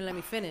that. You didn't let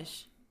me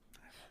finish.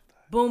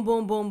 Boom,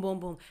 boom, boom, boom,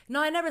 boom.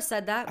 No, I never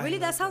said that. Really,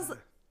 that sounds...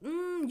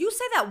 you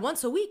say that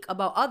once a week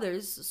about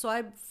others, so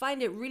I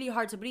find it really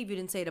hard to believe you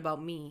didn't say it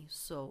about me.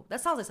 So that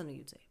sounds like something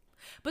you'd say.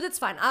 But it's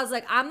fine. I was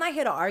like, I'm not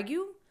here to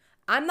argue.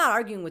 I'm not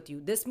arguing with you.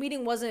 This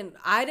meeting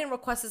I didn't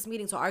request this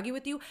meeting to argue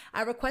with you.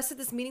 I requested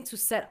this meeting to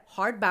set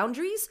hard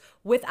boundaries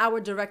with our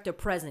director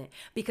present.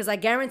 Because I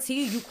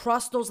guarantee you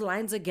cross those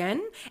lines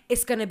again,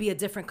 it's going to be a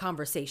different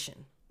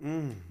conversation.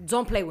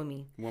 Don't play with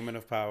me. Woman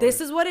of power.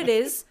 This is what it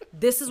is.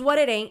 This is what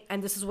it ain't.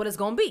 And this is what it's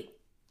going to be.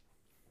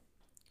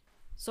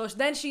 So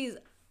then he's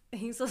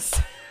so...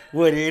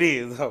 What it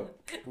is, ho.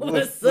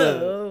 What's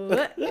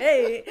up?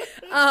 Hey.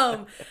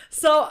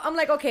 So I'm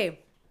like, okay.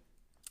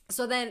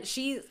 So then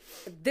she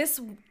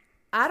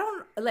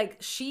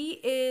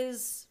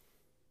is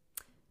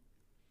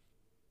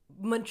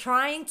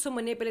trying to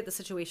manipulate the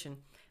situation.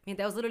 I mean,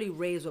 that was literally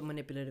raised with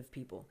manipulative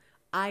people.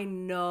 I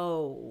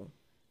know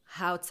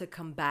how to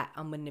combat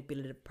a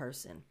manipulative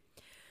person.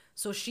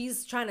 So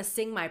she's trying to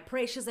sing my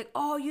praise. She's like,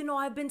 oh,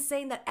 I've been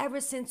saying that ever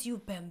since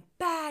you've been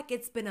back.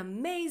 It's been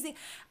amazing.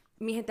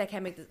 Mi gente, I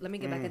can't make this. Let me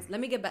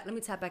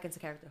tap back into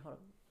character. Hold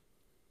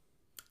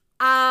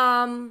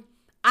on.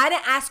 I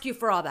didn't ask you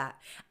for all that.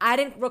 I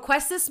didn't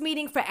request this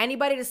meeting for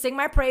anybody to sing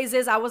my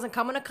praises. I wasn't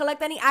coming to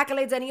collect any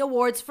accolades, any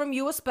awards from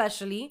you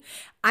especially.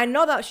 I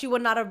know that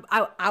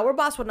our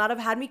boss would not have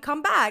had me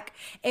come back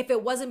if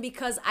it wasn't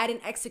because I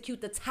didn't execute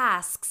the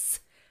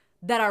tasks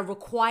that are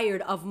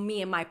required of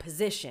me in my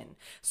position.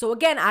 So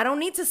again, I don't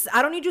need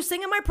you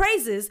singing my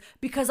praises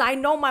because I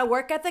know my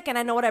work ethic and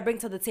I know what I bring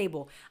to the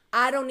table.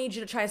 I don't need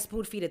you to try and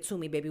spoon feed it to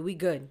me, baby. We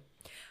good.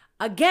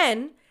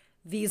 Again,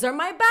 these are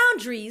my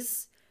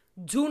boundaries.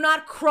 Do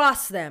not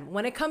cross them.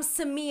 When it comes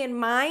to me and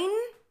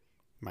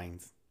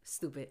Mine's.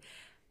 Stupid.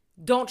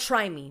 Don't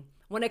try me.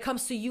 When it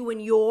comes to you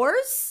and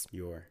yours.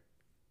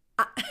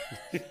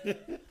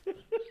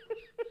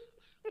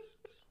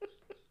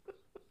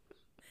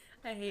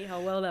 I hate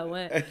how well that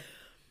went.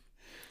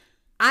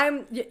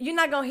 You're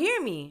not going to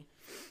hear me.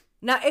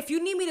 Now, if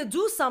you need me to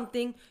do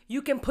something,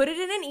 you can put it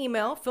in an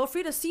email. Feel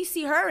free to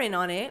CC her in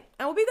on it,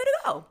 and we'll be good to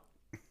go.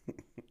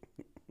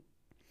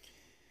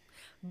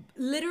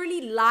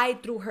 Literally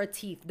lied through her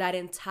teeth that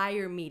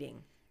entire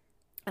meeting.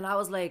 And I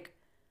was like,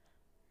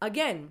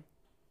 again,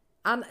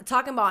 I'm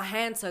talking about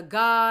hand to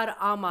God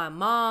on my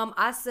mom.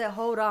 I said,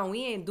 hold on,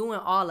 we ain't doing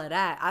all of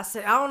that. I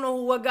said, I don't know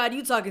what God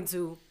you talking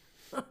to.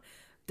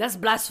 That's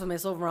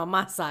blasphemous over on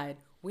my side.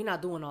 We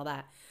not doing all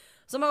that.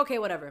 So I'm like, okay,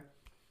 whatever.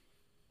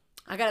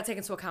 I got to take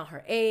into account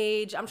her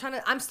age.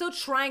 I'm still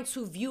trying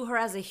to view her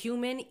as a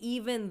human,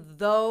 even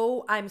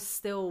though I'm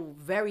still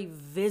very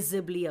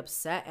visibly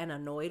upset and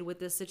annoyed with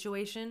this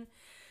situation.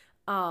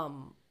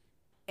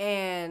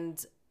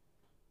 And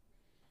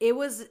it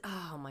was,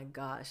 oh my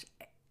gosh.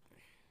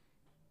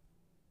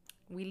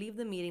 We leave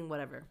the meeting,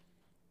 whatever.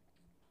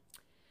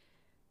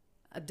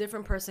 A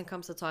different person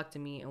comes to talk to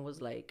me and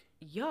was like,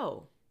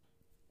 yo,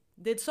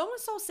 did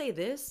so-and-so say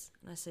this?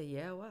 And I said,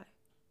 yeah, why?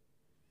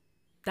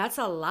 That's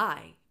a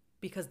lie,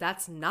 because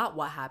that's not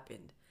what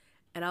happened.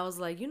 And I was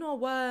like, you know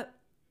what?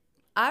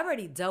 I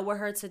already dealt with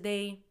her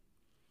today.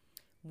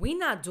 We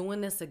not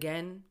doing this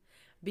again,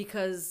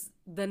 because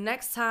the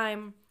next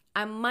time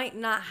I might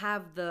not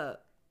have the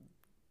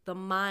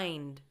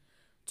mind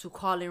to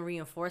call in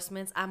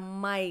reinforcements. I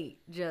might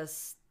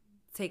just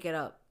take it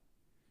up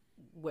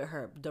with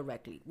her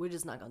directly. We're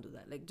just not gonna do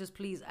that. Like, just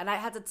please. And I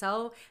had to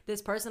tell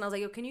this person, I was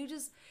like, yo, can you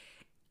just,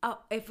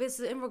 if it's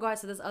in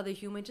regards to this other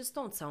human, just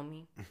don't tell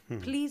me.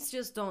 Please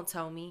just don't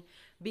tell me,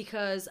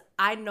 because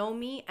I know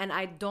me and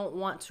I don't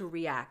want to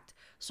react.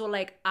 So,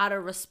 like, out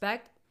of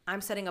respect,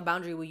 I'm setting a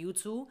boundary with you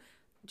too.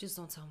 Just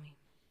don't tell me.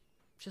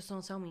 Just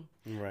don't tell me.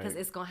 Right. Because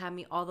it's gonna have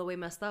me all the way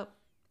messed up.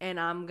 And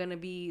I'm gonna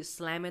be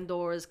slamming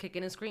doors,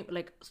 kicking and screaming.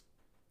 Like,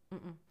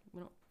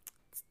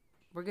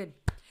 we're good.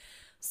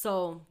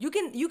 So you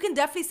can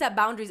definitely set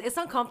boundaries. It's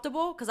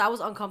uncomfortable, because I was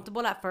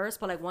uncomfortable at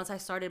first, but like once I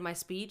started my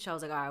speech, I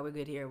was like, all right, we're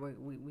good here.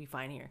 We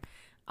fine here.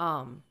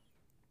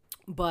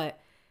 But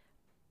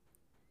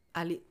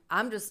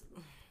I'm just,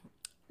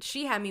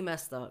 she had me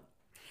messed up.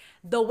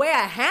 The way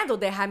I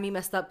handled it had me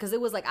messed up, because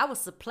it was like I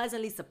was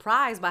pleasantly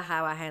surprised by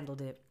how I handled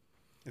it.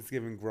 It's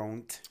giving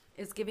groaned.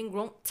 It's giving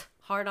groaned,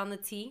 hard on the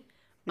T.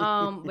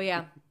 But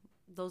yeah,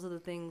 those are the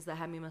things that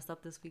had me messed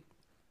up this week.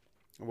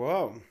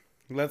 Whoa.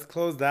 Let's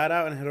close that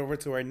out and head over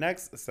to our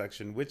next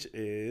section, which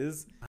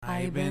is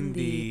Ay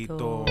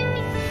Bendito.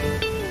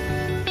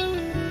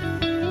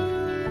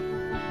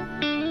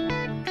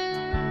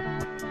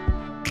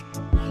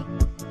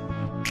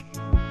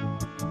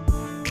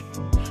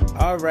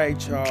 All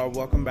right, y'all.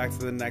 Welcome back to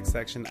the next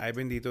section, Ay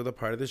Bendito, the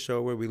part of the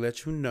show where we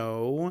let you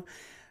know,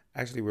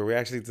 where we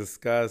actually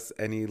discuss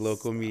any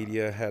local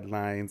media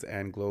headlines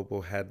and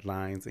global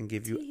headlines and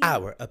give you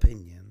our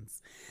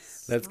opinions.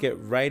 Let's get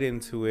right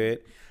into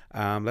it.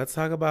 Let's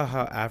talk about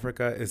how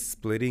Africa is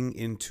splitting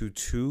into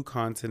 2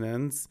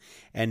 continents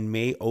and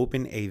may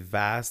open a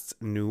vast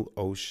new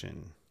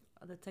ocean.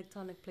 Are the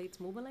tectonic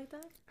plates moving like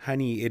that?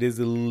 Honey, it is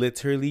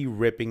literally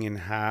ripping in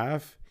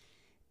half,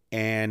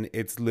 and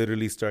it's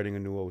literally starting a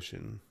new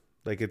ocean.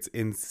 Like, it's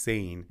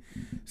insane.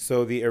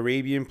 So the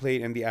Arabian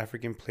plate and the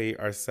African plate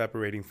are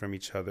separating from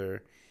each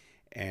other.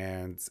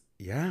 And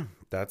yeah,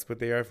 that's what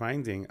they are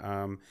finding.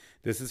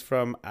 This is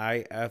from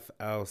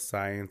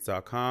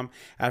iflscience.com.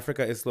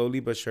 Africa is slowly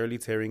but surely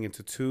tearing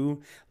into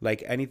 2.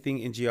 Like anything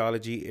in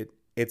geology,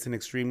 it's an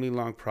extremely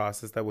long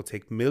process that will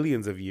take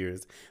millions of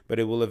years, but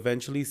it will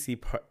eventually see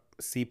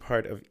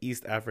part of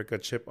East Africa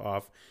chip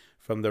off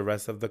from the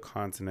rest of the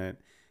continent,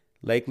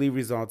 likely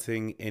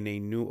resulting in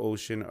a new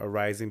ocean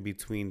arising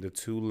between the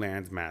 2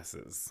 land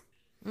masses.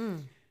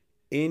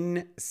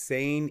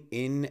 Insane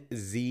in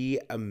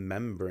the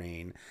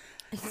membrane.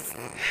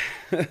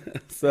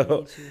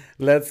 So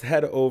let's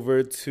head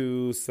over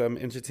to some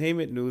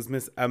entertainment news.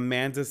 Miss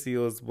Amanda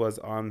Seales was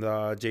on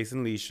the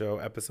Jason Lee Show,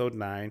 episode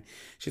 9.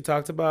 She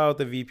talked about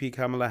the VP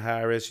Kamala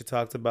Harris. She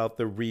talked about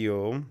the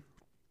Rio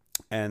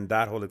and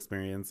that whole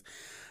experience.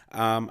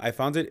 I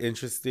found it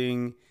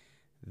interesting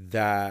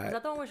that... Is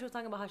that the one where she was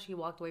talking about how she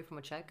walked away from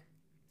a check?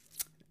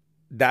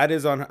 That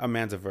is on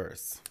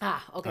Amandaverse.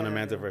 Okay. On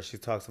Amandaverse, she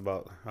talks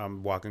about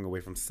walking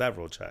away from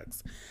several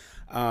checks.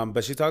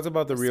 But she talks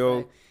about the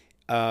Rio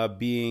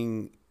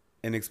being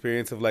an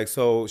experience of like,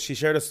 so she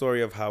shared a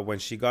story of how when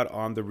she got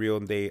on the Rio,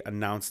 they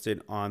announced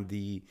it on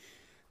they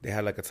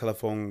had like a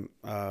telephone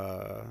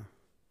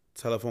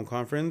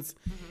conference.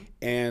 Mm-hmm.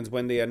 And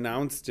when they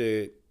announced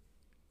it,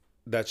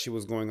 that she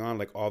was going on,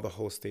 like all the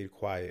hosts stayed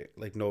quiet.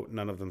 Like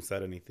none of them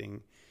said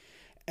anything.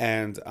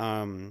 And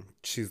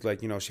she's like,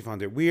 she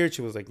found it weird.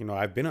 She was like,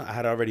 I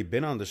had already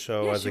been on the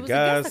show as a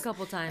guest a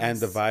couple times, and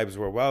the vibes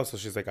were well. So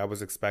she's like, I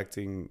was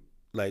expecting,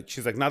 like,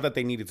 she's like, not that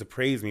they needed to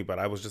praise me, but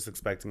I was just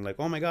expecting like,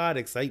 oh my God,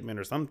 excitement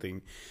or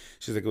something.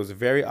 She's like, it was a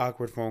very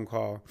awkward phone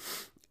call,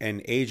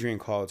 and Adrian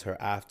called her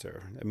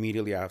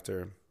immediately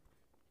after,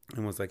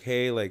 and was like,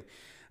 hey, like,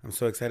 I'm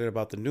so excited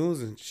about the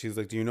news. And she's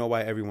like, do you know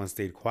why everyone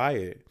stayed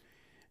quiet?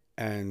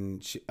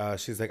 And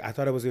she's like, I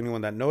thought I was the only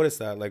one that noticed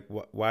that. Like,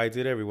 why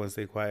did everyone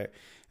stay quiet?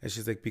 And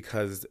she's like,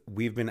 because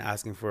we've been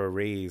asking for a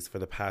raise for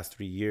the past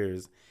 3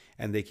 years,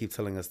 and they keep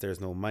telling us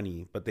there's no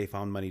money, but they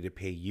found money to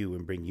pay you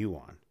and bring you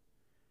on.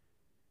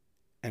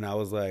 And I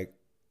was like,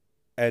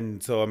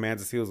 and so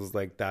Amanda Seales was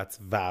like, that's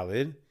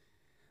valid.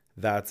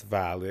 That's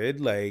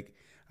valid. Like,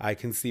 I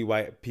can see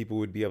why people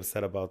would be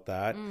upset about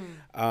that.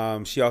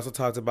 She also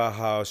talked about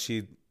how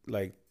she,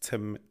 like,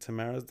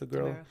 Tamara's the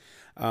girl.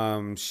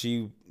 Tamara.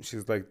 She's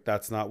like,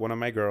 that's not one of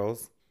my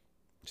girls.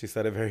 She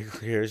said it very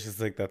clear. She's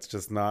like, that's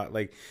just not,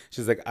 like,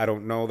 she's like, I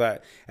don't know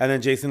that. And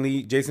then Jason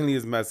Lee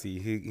is messy.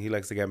 He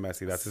likes to get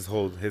messy. That's his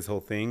whole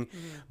thing. Mm-hmm.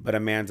 But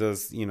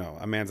Amanda's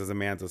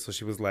Amanda. So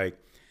she was like,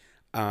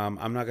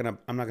 I'm not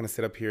gonna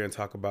sit up here and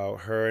talk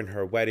about her and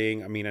her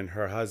wedding. I mean, and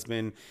her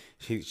husband.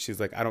 She's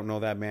like, I don't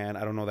know that man.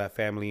 I don't know that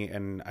family,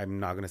 and I'm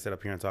not gonna sit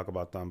up here and talk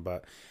about them.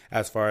 But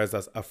as far as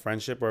a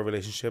friendship or a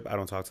relationship, I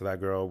don't talk to that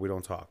girl. We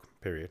don't talk.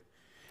 Period.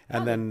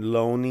 And then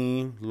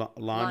Lonnie. Not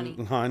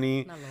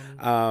Lonnie.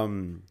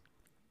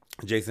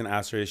 Jason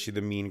asked her, is she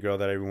the mean girl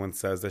that everyone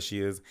says that she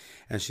is?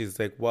 And she's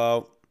like,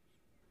 well,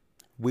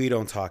 we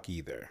don't talk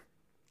either.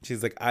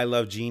 She's like, I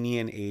love Jeannie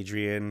and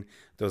Adrian.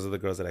 Those are the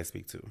girls that I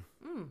speak to.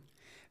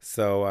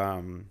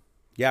 So,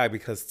 yeah,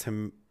 because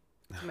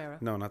Tamara.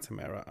 No, not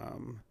Tamara.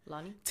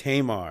 Lonnie?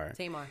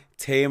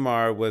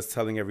 Tamar was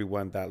telling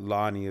everyone that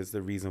Lonnie is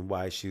the reason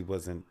why she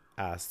wasn't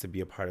asked to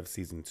be a part of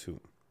season 2.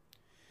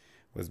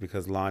 Was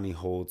because Lonnie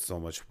holds so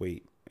much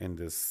weight in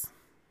this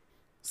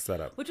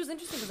setup. Which was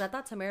interesting because I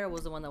thought Tamara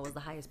was the one that was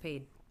the highest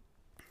paid.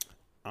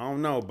 I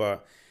don't know,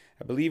 but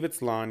I believe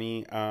it's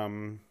Lonnie.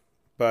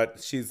 But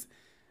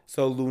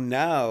so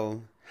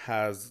Lunel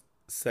has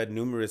said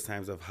numerous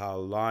times of how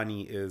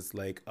Lonnie is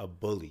like a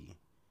bully.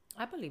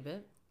 I believe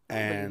it.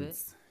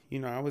 You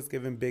know, I was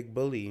given big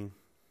bully.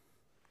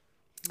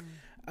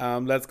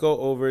 Let's go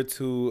over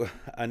to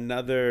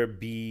another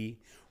B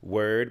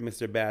word,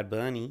 Mr. Bad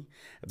Bunny.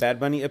 Bad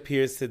Bunny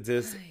appears to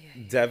diss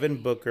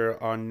Devin Booker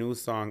on new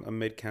song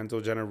amid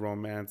Kendall Jenner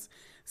romance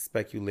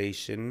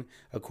speculation.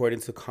 According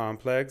to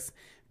Complex,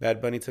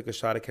 Bad Bunny took a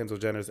shot at Kendall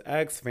Jenner's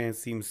ex. Fans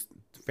seem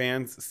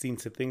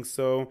to think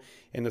so.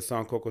 In the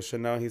song Coco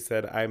Chanel, he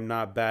said, I'm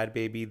not bad,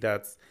 baby.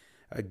 That's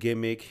a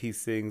gimmick. He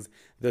sings,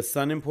 the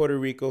sun in Puerto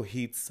Rico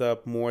heats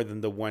up more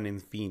than the one in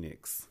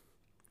Phoenix.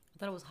 I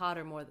thought it was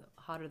hotter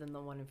than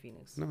the one in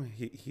Phoenix. No,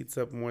 he heats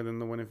up more than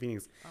the one in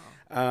Phoenix.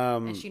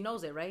 And she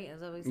knows it, right?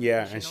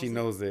 Yeah, and she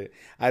knows it.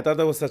 I thought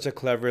that was such a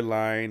clever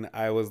line.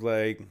 I was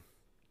like...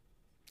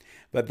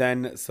 But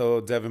then, so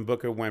Devin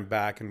Booker went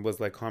back and was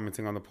like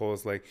commenting on the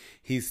post, like,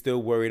 he's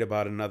still worried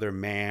about another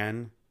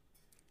man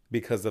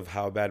because of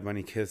how Bad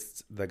Bunny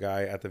kissed the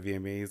guy at the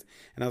VMAs.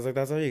 And I was like,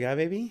 that's all you got,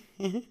 baby?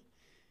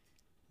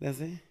 That's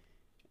it?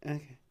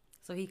 Okay.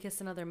 So he kissed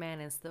another man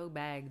and still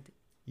bagged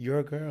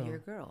your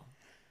girl.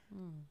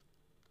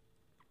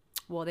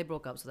 Well, they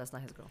broke up, so that's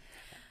not his girl.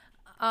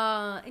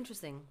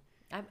 Interesting.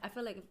 I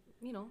feel like,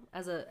 you know,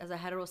 as a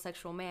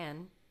heterosexual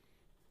man,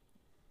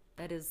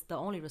 that is the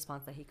only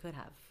response that he could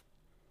have.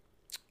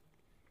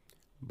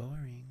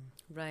 Boring.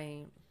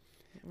 Right.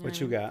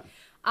 What you got?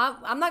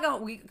 I'm not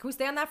gonna. Can we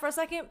stay on that for a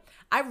second?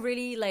 I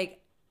really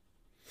like.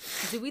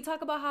 Did we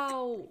talk about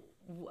how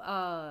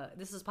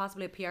this is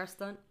possibly a PR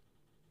stunt?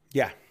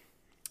 Yeah.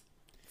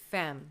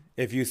 Fam.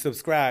 If you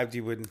subscribed,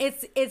 you wouldn't.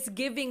 It's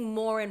giving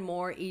more and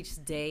more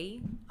each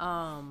day.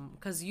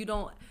 Because you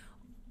don't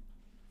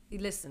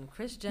listen.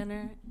 Kris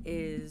Jenner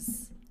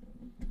is.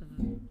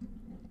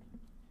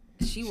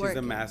 She's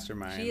a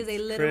mastermind. She is a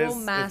literal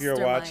Kris, mastermind. if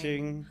you're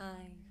watching,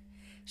 hi.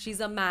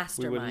 She's a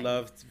mastermind. We would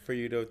love for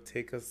you to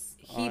take us.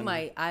 He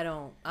might. I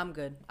don't. I'm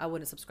good. I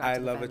wouldn't subscribe. I to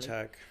the love family. a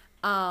check.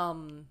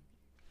 And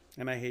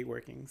I hate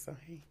working, so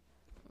hey.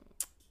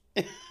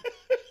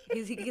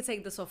 He can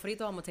take the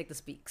sofrito. I'm gonna take the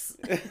speaks.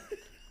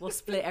 We'll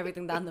split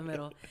everything down the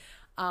middle.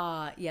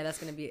 Yeah, that's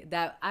gonna be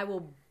that. I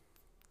will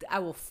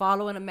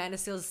follow in Amanda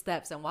Seales'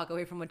 steps and walk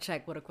away from a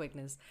check with a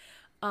quickness.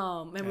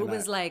 And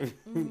Ruben's like,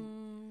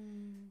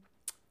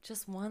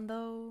 just one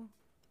though.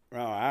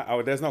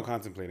 Oh, there's no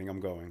contemplating.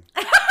 I'm going.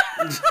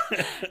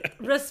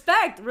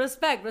 Respect. But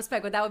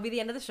that would be the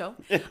end of the show.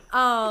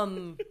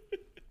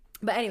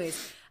 But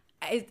anyways,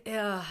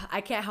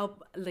 I can't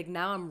help, like,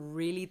 now I'm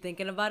really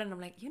thinking about it and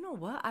I'm like, you know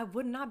what? I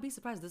would not be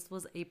surprised this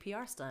was a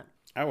PR stunt.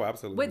 Oh,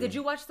 absolutely. Wait, did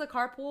you watch the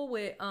carpool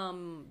with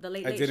the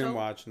late I didn't show?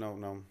 watch.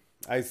 No.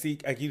 I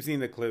keep seeing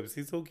the clips.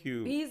 He's so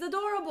cute. He's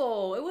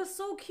adorable. It was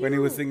so cute. When he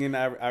was singing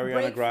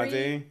Ariana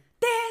Grande.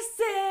 This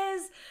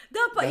is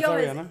the That's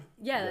Ariana?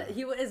 Yeah,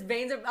 his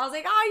veins are. I was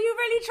like, "Oh, you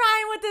really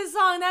trying with this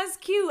song? That's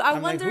cute. I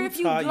wonder if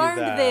you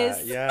learned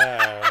this."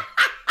 Yeah.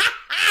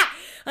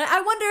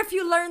 I wonder if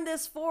you learned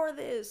this for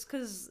this,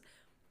 because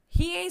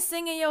he ain't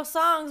singing your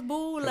songs,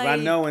 boo. Like, I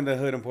know in the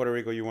hood in Puerto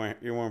Rico you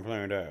weren't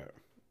playing that.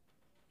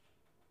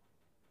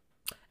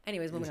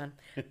 Anyways, moving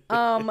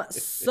on.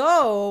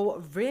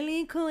 So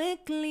really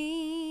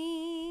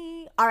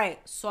quickly. All right.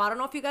 So I don't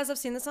know if you guys have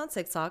seen this on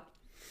TikTok,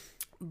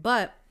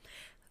 but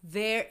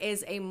there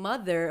is a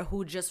mother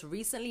who just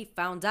recently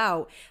found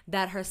out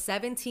that her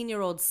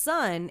 17-year-old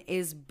son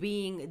is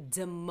being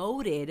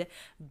demoted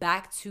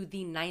back to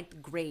the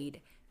 9th grade.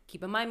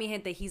 Keep in mind, mi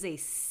gente, he's a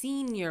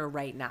senior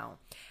right now.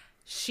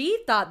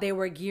 She thought they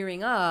were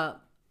gearing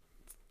up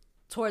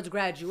towards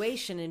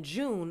graduation in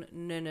June.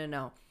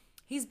 No.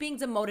 He's being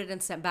demoted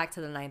and sent back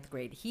to the 9th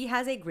grade. He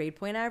has a grade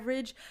point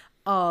average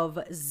of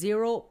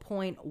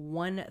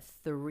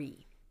 0.13.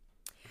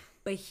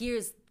 But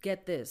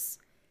get this.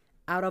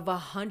 Out of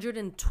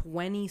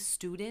 120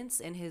 students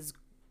in his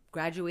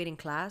graduating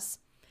class,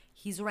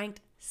 he's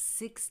ranked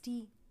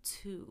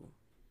 62.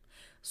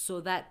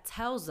 So that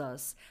tells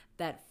us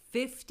that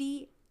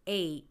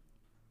 58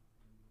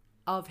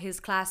 of his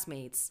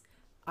classmates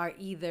are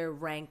either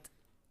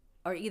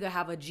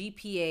have a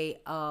GPA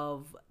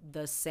of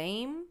the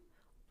same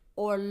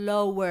or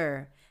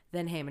lower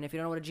than him. And if you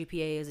don't know what a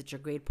GPA is, it's your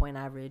grade point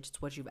average.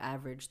 It's what you've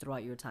averaged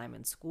throughout your time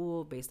in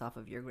school based off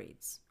of your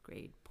grades.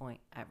 Grade point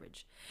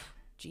average,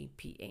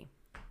 GPA.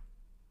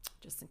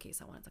 Just in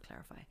case I wanted to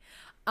clarify.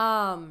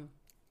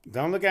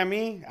 Don't look at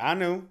me. I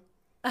knew.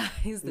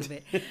 He's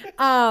stupid.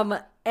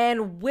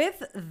 And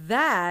with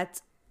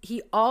that,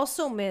 he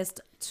also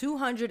missed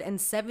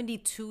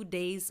 272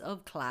 days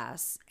of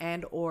class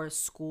and or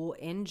school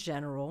in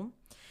general.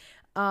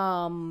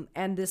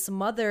 And this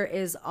mother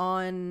is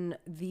on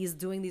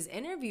doing these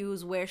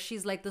interviews where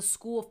she's like, the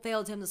school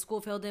failed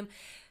him.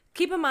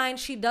 Keep in mind,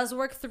 she does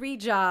work 3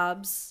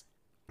 jobs.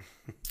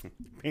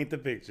 Paint the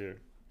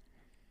picture.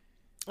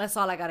 That's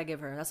all I gotta give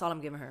her. That's all I'm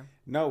giving her.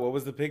 No, what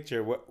was the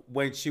picture?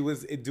 When she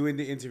was doing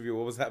the interview,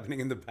 what was happening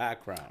in the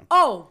background?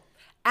 Oh,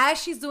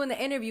 as she's doing the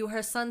interview,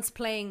 her son's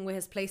playing with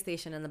his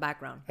PlayStation in the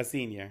background. A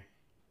senior.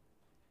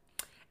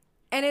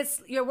 And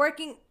you're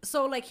working.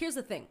 So, like, here's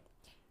the thing.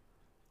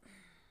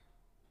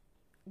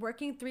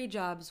 Working 3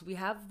 jobs, we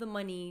have the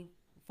money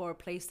for a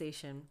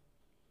PlayStation.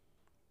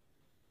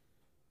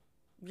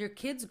 Your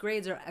kids'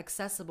 grades are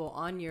accessible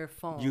on your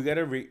phone. You get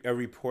a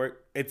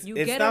report. It's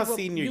now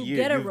senior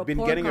year. You've been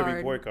getting a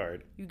report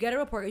card. You get a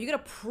report. You get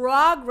a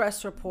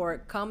progress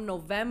report come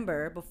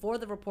November before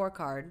the report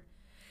card.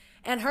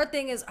 And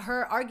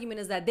her argument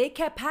is that they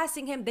kept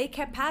passing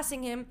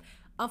him.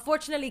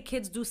 Unfortunately,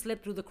 kids do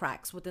slip through the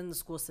cracks within the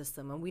school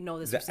system, and we know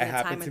this. It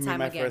happened to me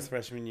my first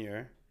freshman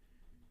year.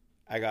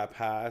 I got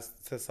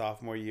passed to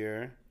sophomore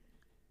year,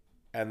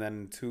 and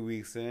then 2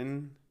 weeks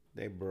in,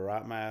 they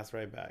brought my ass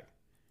right back.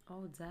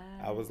 Oh, Dad.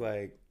 I was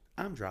like,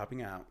 I'm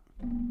dropping out.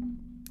 And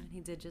he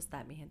did just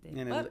that, mi gente.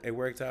 And it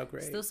worked out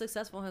great. Still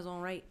successful in his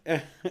own right.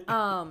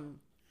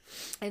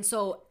 And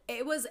so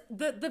it was,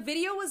 the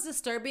video was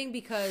disturbing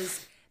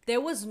because there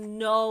was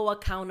no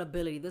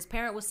accountability. This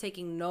parent was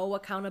taking no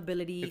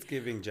accountability. It's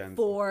giving Jen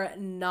for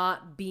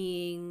not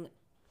being.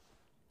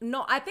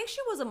 No, I think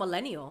she was a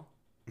millennial.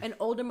 An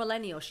older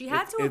millennial. She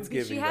had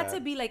to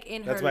be like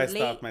in her. That's why I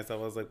stopped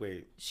myself. I was like,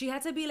 wait. She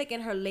had to be like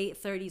in her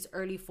late 30s,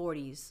 early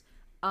 40s.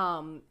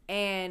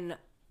 And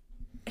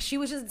she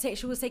was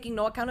taking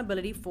no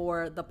accountability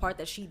for the part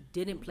that she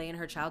didn't play in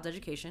her child's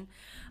education,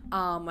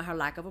 her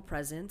lack of a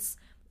presence.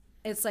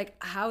 It's like,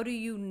 how do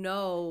you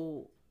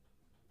know?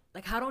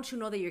 Like, how don't you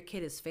know that your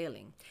kid is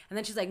failing? And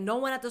then she's like, no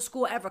one at the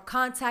school ever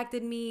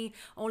contacted me.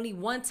 Only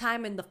one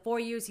time in the 4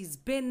 years he's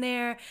been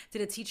there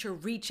did a teacher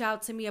reach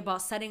out to me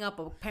about setting up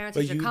a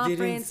parent-teacher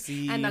conference.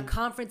 And the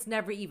conference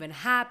never even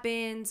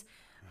happened.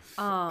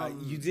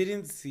 You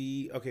didn't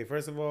see... Okay,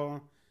 first of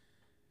all,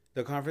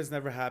 the conference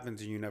never happened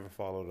and you never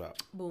followed up.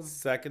 Boom.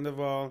 Second of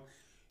all,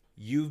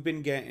 you've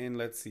been getting,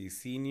 let's see,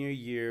 senior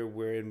year,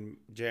 we're in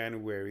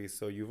January.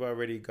 So you've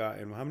already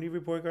gotten... How many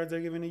report cards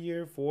are given a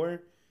year?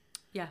 4?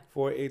 Yeah.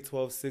 4, 8,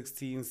 12,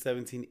 16,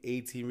 17,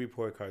 18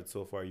 report cards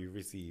so far you've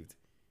received.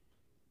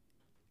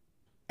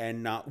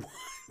 And not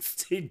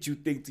once did you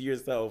think to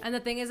yourself. And the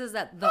thing is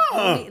that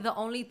the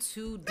only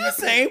 2 decent,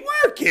 this ain't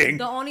working.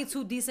 The only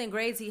 2 decent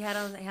grades he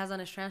has on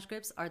his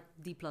transcripts are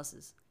D+.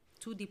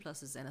 2 D+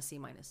 and a C-.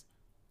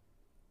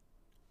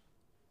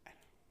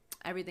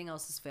 Everything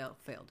else is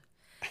failed.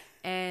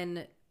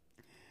 And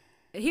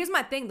here's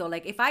my thing though,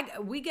 like if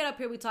we get up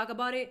here, we talk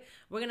about it,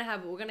 we're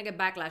gonna get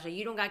backlash. Like,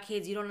 you don't got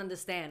kids, you don't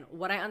understand.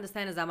 What I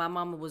understand is that my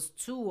mama was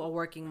 2, a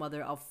working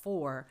mother of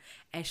 4,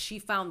 and she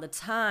found the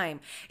time.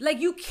 Like,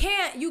 you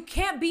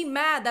can't be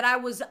mad that I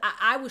was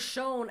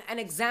shown an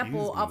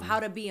example of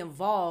how to be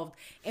involved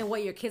in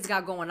what your kids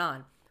got going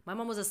on. My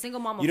mom was a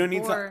single mom of 4 You don't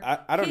need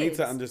to. I don't kids. need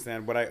to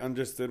understand. What I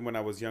understood when I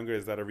was younger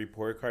is that a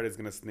report card is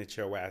gonna snitch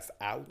your ass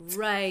out.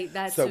 Right.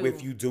 That's so.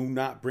 If you do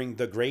not bring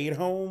the grade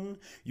home,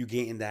 you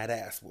getting that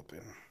ass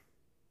whooping.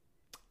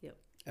 Yep.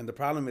 And the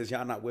problem is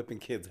y'all not whipping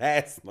kids'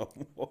 ass no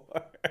more.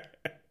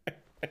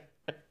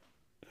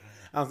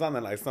 I'm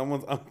sounding like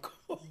someone's uncle.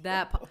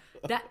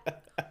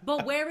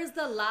 But where is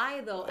the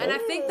lie though? And I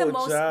think the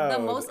most.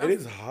 It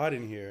is hot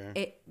in here.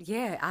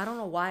 Yeah, I don't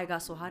know why it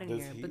got so hot in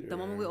here. But the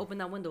moment we open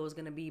that window, it's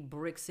gonna be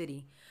brick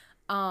city.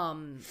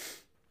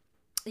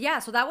 Yeah.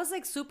 So that was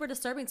like super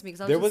disturbing to me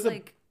because I was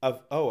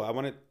I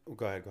wanted.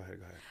 Go ahead.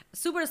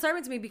 Super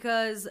disturbing to me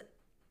because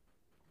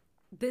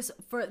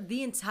for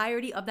the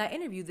entirety of that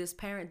interview, this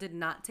parent did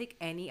not take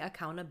any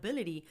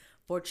accountability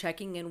for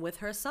checking in with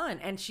her son,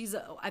 and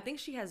I think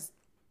she has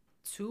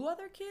 2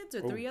 other kids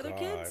or 3 other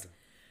kids.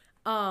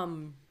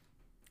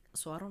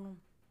 So I don't know.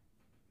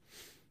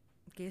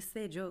 Guess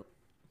they joke.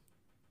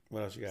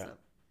 What else you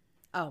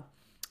got?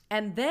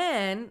 And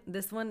then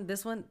this one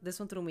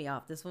threw me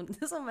off. This one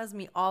messed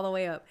me all the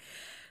way up.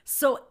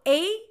 So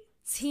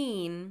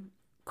 18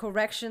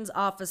 corrections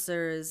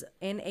officers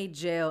in a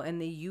jail in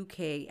the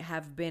UK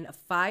have been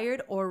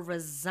fired or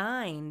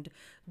resigned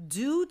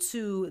due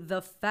to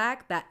the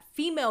fact that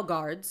female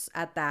guards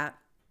at that,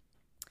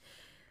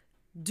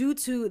 due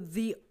to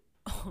the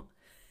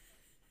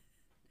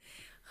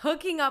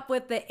hooking up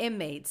with the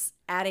inmates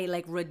at a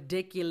like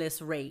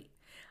ridiculous rate.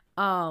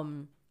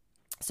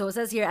 So it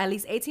says here, at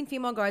least 18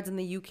 female guards in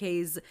the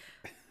UK's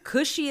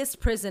cushiest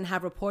prison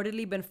have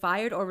reportedly been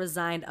fired or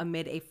resigned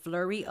amid a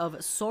flurry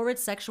of sordid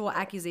sexual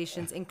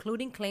accusations,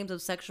 including claims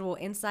of sexual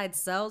inside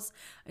cells,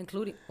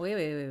 including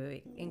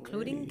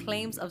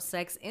claims of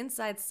sex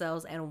inside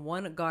cells and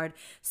one guard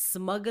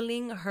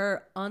smuggling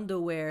her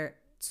underwear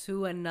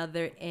to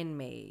another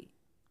inmate.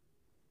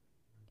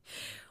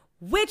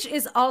 Which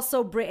is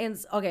also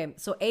Britain's, okay,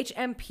 so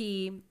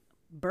HMP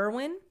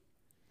Berwyn,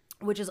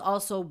 which is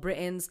also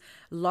Britain's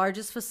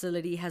largest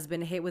facility, has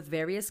been hit with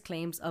various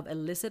claims of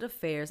illicit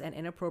affairs and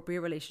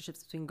inappropriate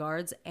relationships between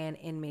guards and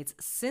inmates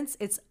since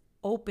its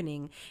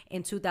opening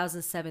in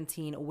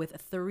 2017,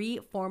 with 3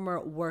 former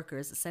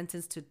workers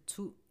sentenced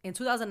to in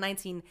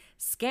 2019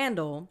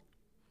 scandal.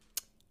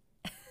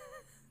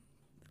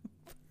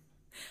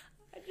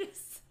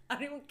 I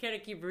don't even care to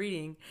keep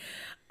reading.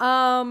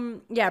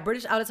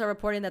 British outlets are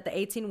reporting that the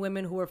 18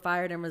 women who were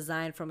fired and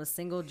resigned from a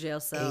single jail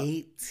cell.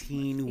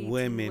 18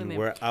 women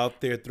were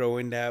out there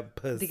throwing that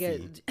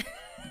pussy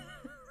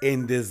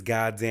in this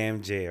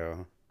goddamn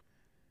jail.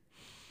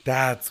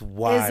 That's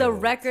wild. Is a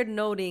record,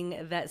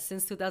 noting that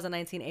since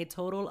 2019, a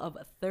total of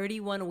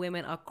 31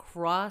 women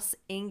across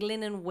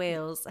England and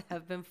Wales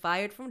have been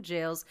fired from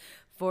jails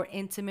for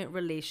intimate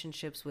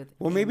relationships with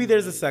maybe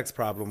there's a sex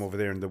problem over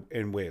there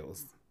in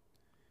Wales.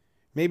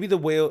 Maybe the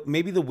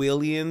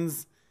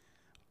Walians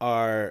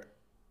are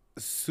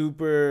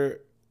super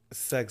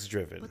sex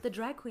driven. But the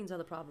drag queens are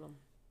the problem.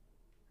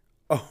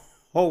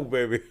 Oh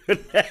baby.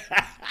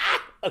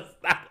 I was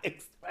not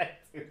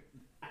expecting.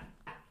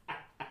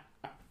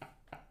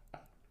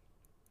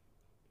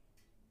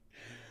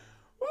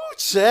 Oh,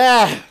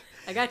 chat.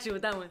 I got you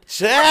with that one.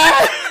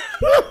 Chat.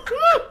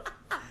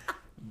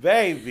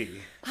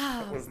 Baby.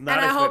 And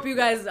I hope you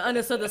guys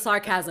understood the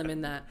sarcasm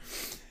in that.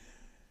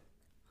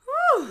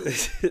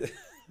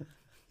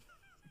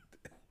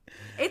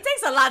 It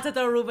takes a lot to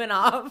throw Ruben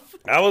off.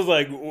 I was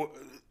like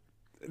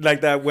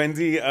that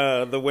Wendy,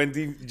 the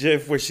Wendy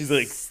gif where she's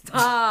like,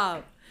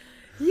 stop.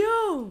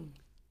 Yo.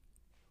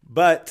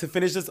 But to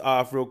finish this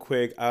off real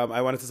quick,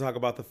 I wanted to talk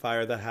about the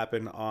fire that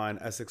happened on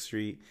Essex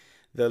Street,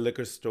 the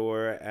liquor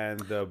store and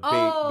the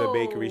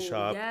bakery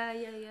shop.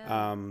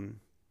 Yeah.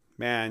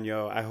 Man,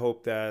 I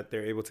hope that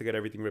they're able to get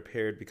everything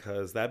repaired,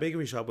 because that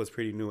bakery shop was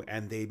pretty new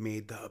and they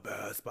made the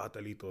best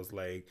pastelitos.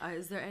 Like, are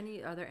there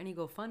any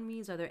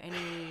GoFundMes? Are there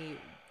any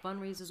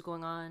fundraisers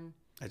going on?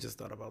 I just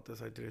thought about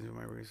this. I didn't do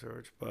my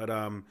research, but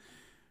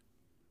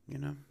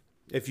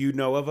if you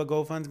know of a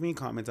GoFundMe,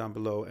 comment down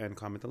below and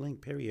comment the link.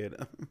 Period.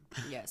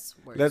 Yes.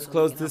 Let's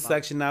close this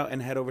section now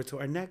and head over to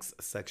our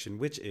next section,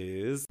 which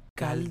is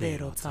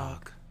Caldero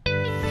Talk.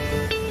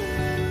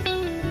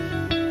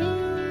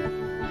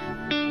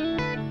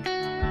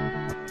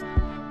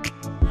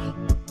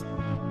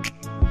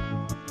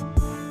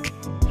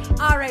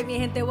 All right, mi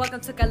gente, welcome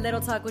to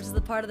Caldero Talk, which is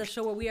the part of the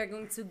show where we are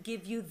going to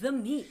give you the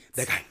meat,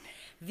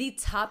 the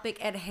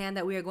topic at hand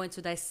that we are going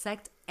to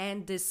dissect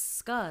and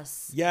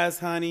discuss. Yes,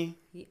 honey.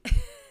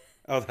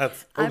 Oh,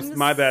 that's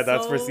my bad.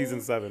 That's for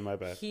season 7. My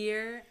bad.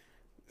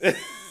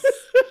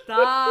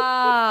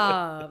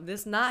 Stop.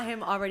 This not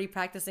him already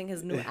practicing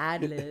his new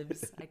ad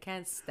libs. I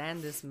can't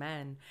stand this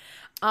man.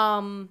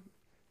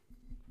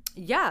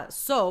 Yeah.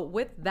 So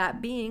with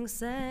that being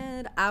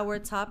said, our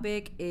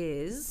topic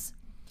is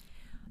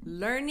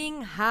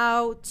learning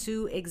how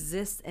to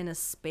exist in a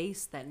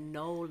space that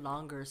no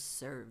longer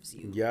serves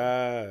you.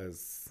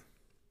 Yes.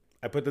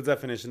 I put the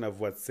definition of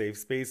what safe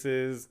space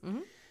is.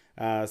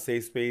 Mm-hmm.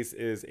 Safe space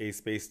is a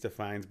space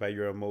defined by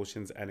your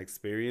emotions and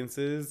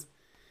experiences.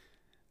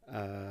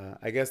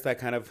 I guess that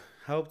kind of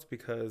helped,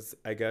 because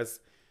I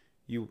guess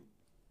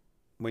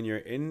when you're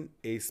in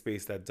a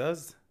space that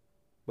does,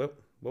 what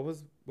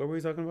were we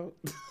talking about?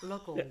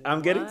 Loco,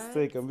 I'm getting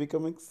sick. I'm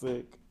becoming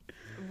sick.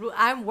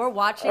 We're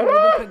watching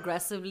Ruben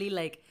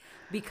progressively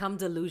become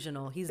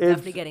delusional. He's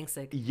definitely getting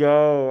sick.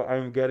 Yo,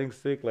 I'm getting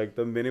sick. Like,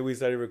 the minute we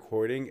started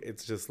recording,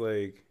 it's just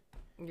like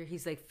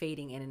he's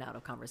fading in and out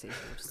of conversation.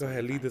 Go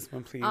ahead, lead this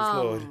one, please,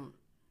 Lord.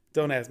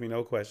 Don't ask me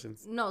no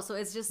questions. No, so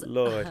it's just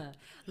Lord.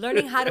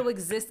 Learning how to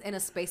exist in a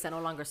space that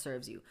no longer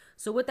serves you.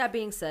 So with that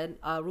being said,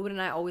 Ruben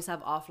and I always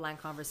have offline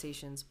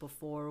conversations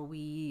before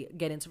we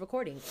get into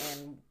recording,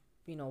 and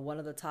one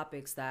of the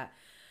topics that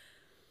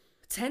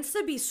tends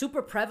to be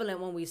super prevalent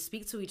when we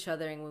speak to each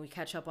other and when we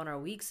catch up on our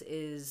weeks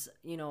is,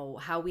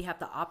 how we have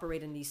to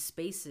operate in these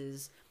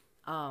spaces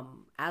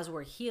as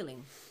we're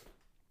healing.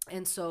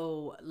 And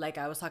so, like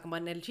I was talking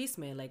about in El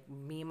Chisme, like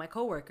me and my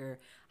coworker,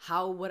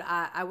 how would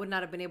I would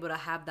not have been able to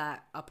have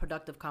a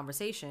productive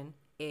conversation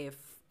if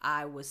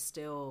I was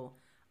still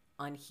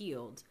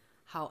unhealed.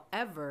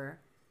 However,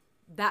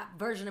 that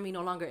version of me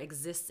no longer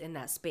exists in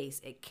that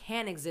space. It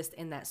can't exist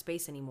in that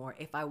space anymore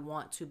if I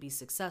want to be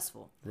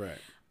successful. Right.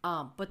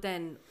 But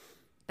then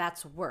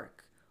that's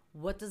work.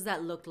 What does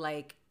that look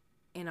like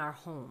in our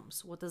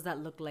homes? What does that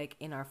look like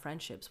in our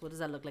friendships? What does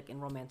that look like in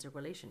romantic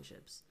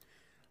relationships?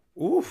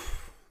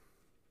 Oof.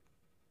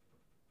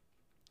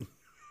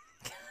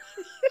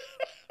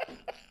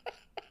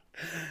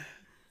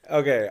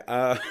 Okay.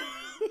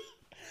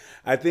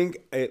 I think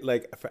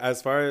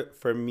as far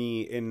for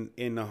me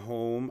in a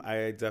home,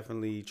 I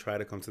definitely try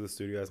to come to the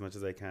studio as much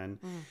as I can.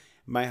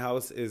 My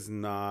house is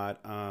not,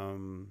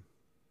 and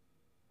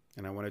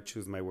I want to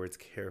choose my words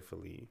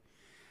carefully.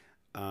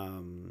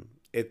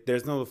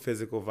 There's no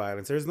physical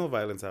violence. There's no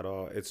violence at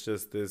all. It's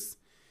just this.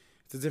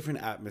 It's a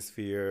different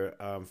atmosphere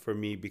for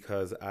me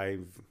because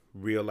I've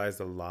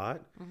realized a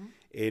lot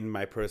in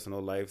my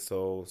personal life.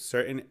 So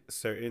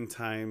certain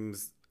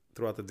times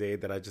throughout the day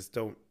that I just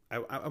don't.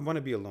 I want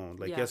to be alone.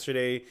 Like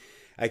yesterday,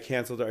 I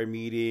canceled our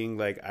meeting.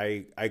 Like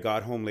I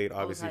got home late,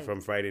 obviously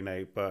from Friday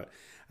night, but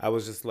I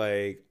was just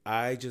like,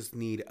 I just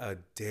need a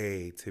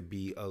day to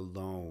be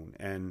alone.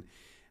 And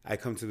I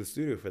come to the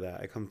studio for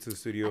that. I come to the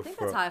studio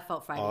for that's how I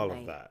felt Friday all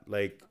night. of that.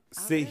 Like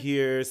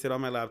sit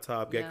on my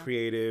laptop, get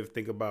creative,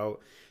 think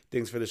about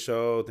things for the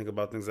show, think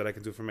about things that I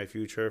can do for my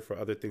future, for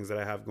other things that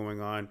I have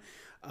going on.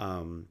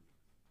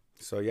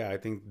 So yeah, I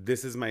think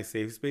this is my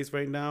safe space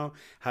right now.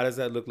 How does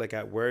that look like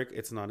at work?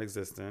 It's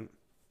non-existent.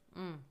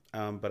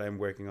 But I'm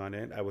working on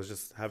it. I was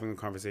just having a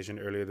conversation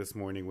earlier this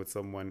morning with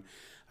someone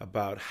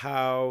about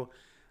how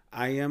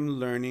I am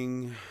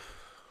learning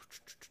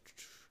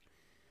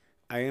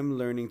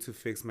to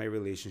fix my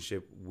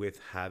relationship with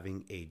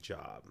having a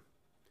job.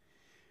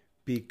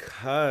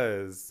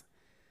 Because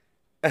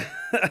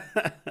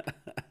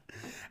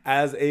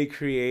as a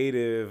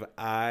creative,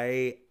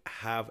 I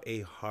have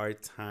a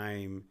hard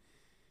time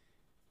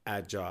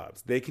at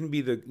jobs. They can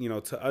be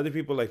to other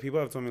people, like people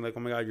have told me like, oh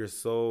my God, you're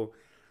so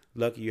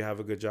lucky you have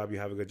a good job.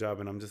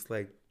 And I'm just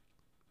like,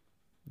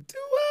 do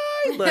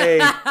I?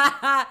 Like,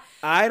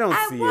 I don't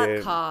see it. At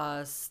what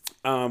cost?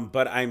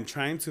 But I'm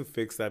trying to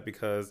fix that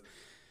because,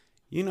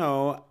 you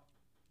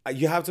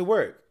have to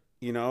work,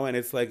 and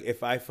it's like,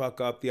 if I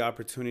fuck up the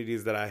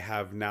opportunities that I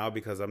have now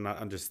because I'm not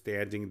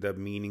understanding the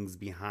meanings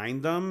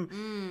behind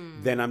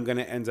them, then I'm going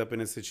to end up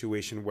in a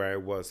situation where I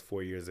was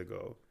 4 years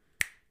ago.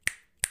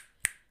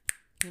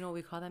 You know what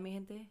we call that, mi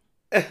gente?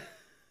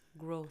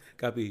 Growth.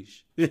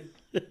 Capiche.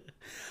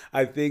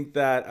 I think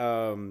that,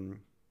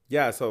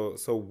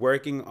 so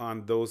working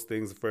on those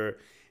things for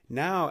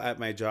now at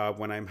my job,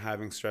 when I'm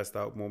having stressed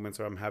out moments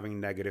or I'm having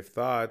negative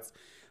thoughts,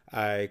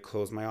 I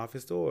close my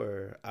office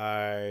door.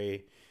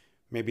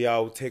 Maybe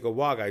I'll take a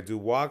walk. I do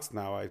walks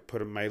now. I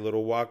put my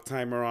little walk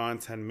timer on,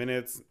 10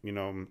 minutes.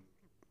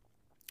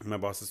 My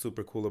boss is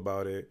super cool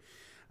about it.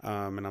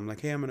 And I'm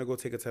like, hey, I'm going to go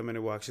take a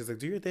 10-minute walk. She's like,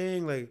 do your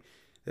thing. Like,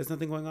 there's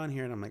nothing going on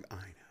here. And I'm like, I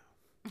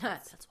know.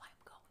 That's why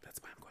I'm going.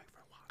 That's why I'm going for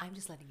a walk. I'm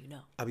just letting you know.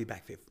 I'll be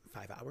back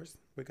 5 hours.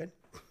 We're good.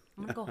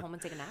 I'm going to go home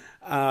and take a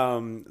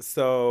nap.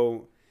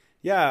 So,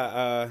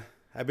 yeah,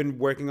 I've been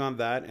working on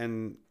that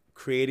and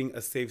creating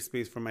a safe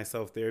space for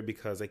myself there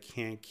because I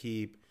can't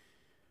keep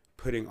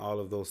putting all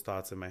of those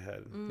thoughts in my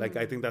head. Like,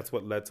 I think that's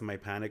what led to my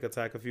panic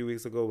attack a few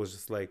weeks ago, was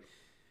just like,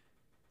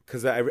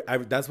 because I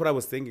that's what I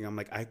was thinking. I'm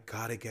like, I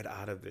gotta get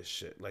out of this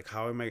shit. Like,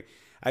 how am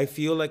I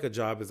feel like a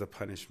job is a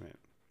punishment.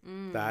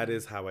 That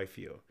is how I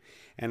feel.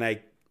 And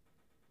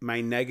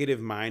my negative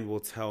mind will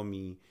tell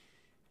me,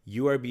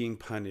 you are being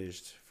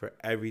punished for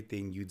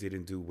everything you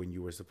didn't do when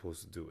you were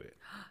supposed to do it.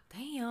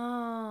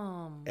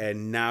 Damn.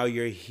 And now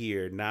you're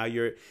here.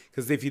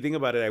 Because if you think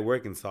about it, I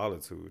work in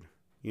solitude.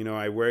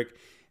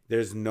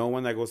 There's no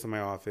one that goes to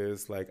my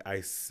office. Like, I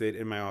sit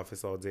in my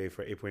office all day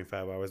for 8.5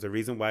 hours. The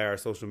reason why our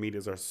social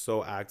medias are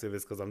so active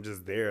is because I'm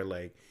just there,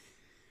 like,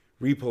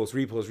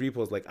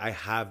 repost. Like, I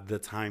have the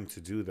time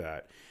to do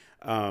that.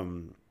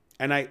 And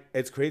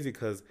it's crazy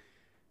because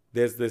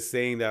there's this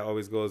saying that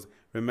always goes,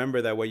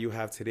 remember that what you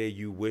have today,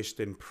 you wished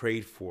and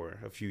prayed for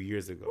a few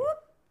years ago. Whoop.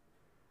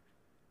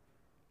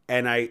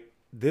 And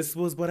this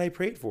was what I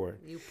prayed for.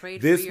 You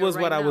prayed this for was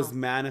right what now. I was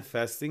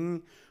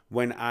manifesting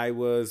when I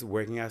was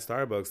working at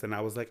Starbucks. And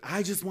I was like,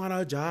 I just want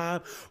a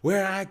job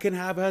where I can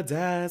have a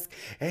desk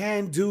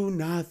and do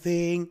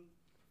nothing.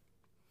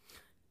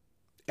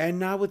 And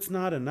now it's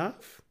not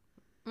enough.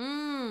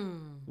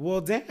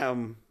 Well,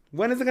 damn.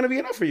 When is it going to be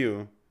enough for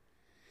you?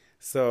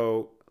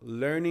 So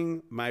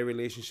learning my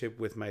relationship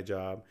with my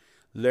job,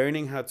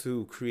 learning how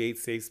to create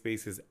safe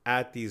spaces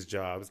at these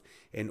jobs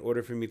in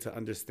order for me to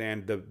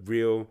understand the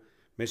real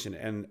mission.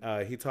 And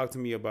he talked to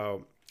me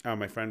about,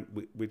 my friend,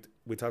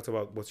 we talked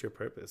about, what's your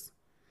purpose?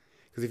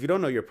 Because if you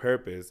don't know your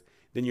purpose,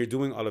 then you're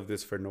doing all of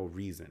this for no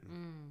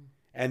reason.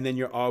 And then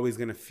you're always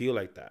going to feel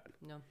like that.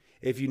 No.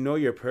 If you know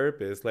your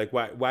purpose, like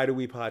why do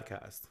we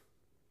podcast?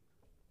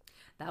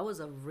 That was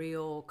a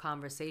real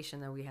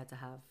conversation that we had to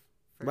have.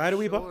 Why do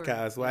we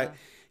podcast? Why,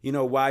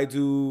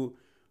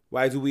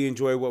 why do we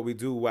enjoy what we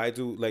do?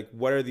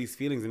 What are these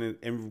feelings?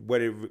 And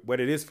what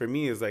it is for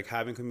me is like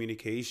having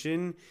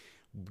communication,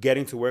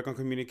 getting to work on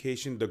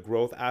communication, the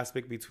growth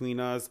aspect between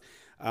us,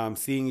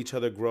 seeing each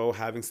other grow,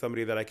 having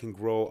somebody that I can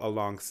grow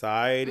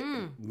alongside.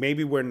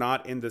 Maybe we're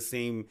not in the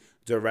same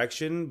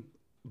direction,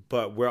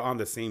 but we're on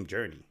the same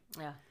journey.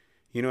 Yeah.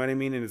 You know what I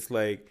mean? And it's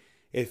like,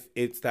 if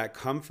it's that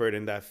comfort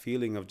and that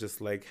feeling of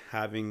just like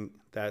having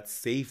that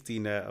safety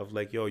net of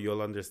like, yo,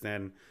 you'll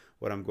understand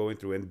what I'm going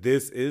through. And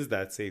this is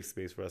that safe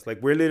space for us.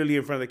 Like, we're literally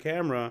in front of the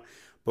camera,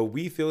 but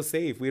we feel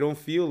safe. We don't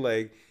feel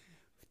like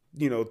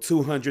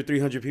 200,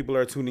 300 people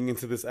are tuning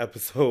into this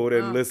episode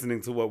and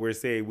listening to what we're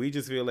saying. We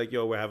just feel like,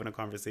 we're having a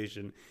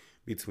conversation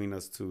between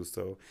us two.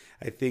 So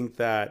I think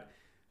that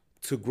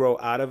to grow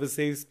out of a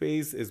safe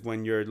space is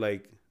when you're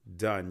like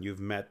done.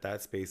 You've met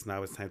that space.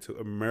 Now it's time to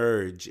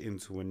emerge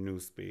into a new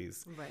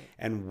space. Right.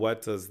 And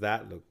what does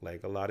that look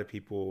like? A lot of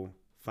people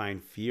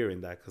find fear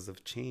in that because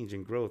of change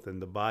and growth,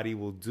 and the body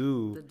will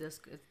do the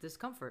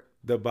discomfort.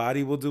 The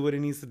body will do what it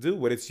needs to do,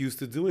 what it's used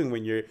to doing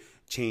when you're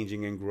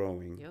changing and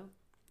growing. Yep.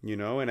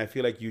 And I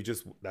feel like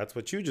that's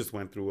what you just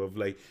went through, of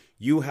like,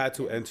 you had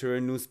to enter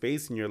a new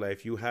space in your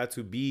life. You had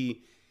to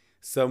be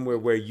somewhere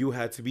where you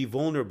had to be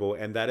vulnerable,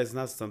 and that is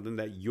not something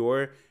that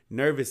your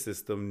nervous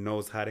system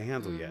knows how to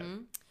handle yet.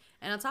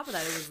 And on top of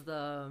that, it was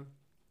the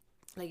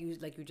like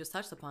you just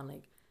touched upon,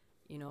 like,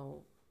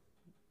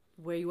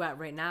 where you at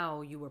right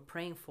now, you were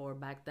praying for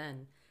back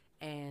then.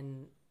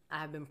 And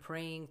I've been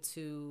praying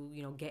to,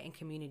 get in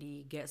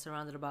community, get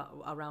surrounded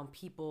around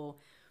people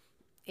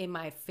in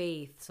my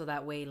faith, so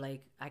that way,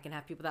 like, I can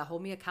have people that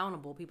hold me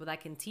accountable, people that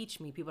can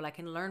teach me, people I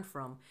can learn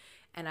from.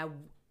 And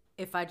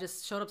if I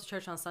just showed up to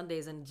church on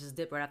Sundays and just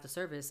dipped right after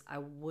service, I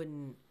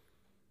wouldn't.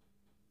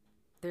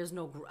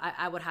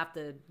 I would have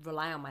to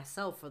rely on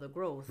myself for the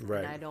growth.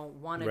 Right. And I don't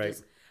want to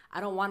I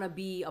don't want to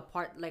be a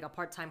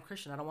part-time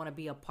Christian. I don't want to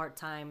be a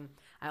part-time,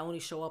 I only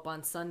show up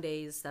on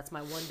Sundays. That's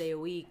my one day a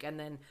week. And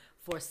then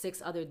for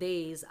 6 other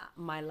days,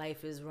 my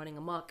life is running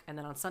amok. And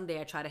then on Sunday,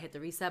 I try to hit the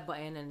reset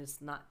button, and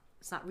it's not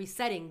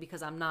resetting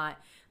because I'm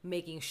not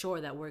making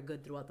sure that we're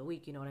good throughout the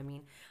week. You know what I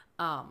mean?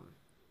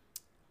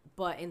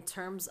 But in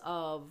terms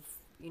of,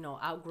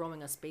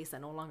 outgrowing a space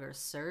that no longer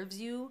serves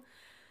you,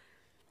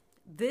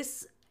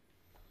 this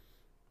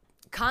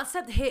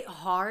concept hit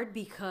hard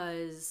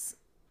because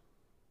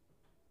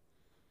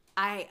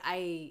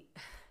I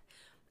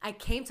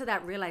came to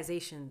that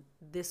realization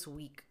this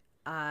week.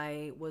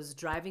 I was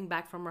driving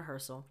back from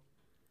rehearsal,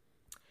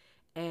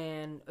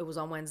 and it was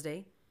on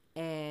Wednesday,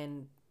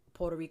 and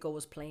Puerto Rico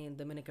was playing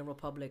Dominican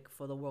Republic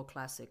for the World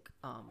Classic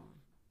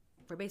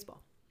for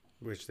baseball.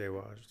 Which they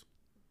watched.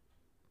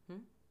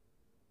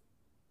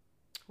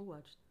 Who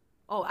watched?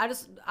 Oh, I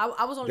was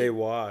only...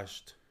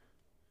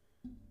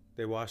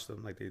 They washed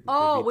them like they.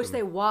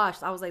 They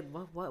washed. I was like,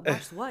 what?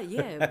 Watched what?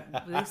 Yeah,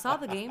 they saw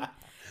the game.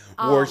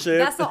 Worship.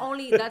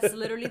 That's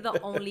literally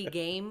the only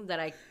game that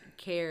I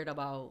cared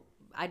about.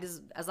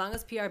 As long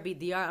as PR beat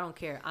DR, I don't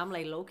care. I'm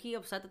like low key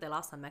upset that they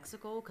lost to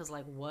Mexico, because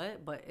like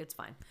what? But it's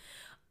fine.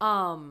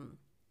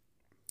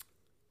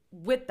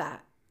 With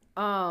that,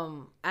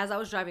 as I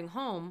was driving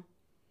home,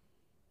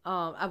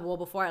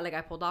 before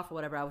I pulled off or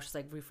whatever, I was just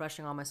like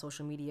refreshing on my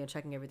social media and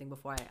checking everything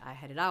before I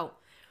headed out.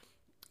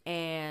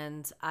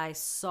 And I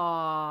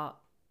saw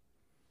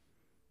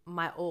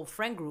my old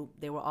friend group.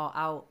 They were all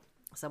out.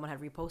 Someone had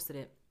reposted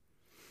it.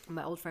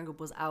 My old friend group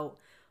was out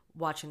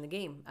watching the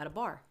game at a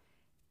bar.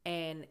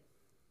 And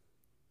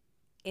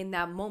in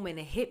that moment,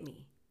 it hit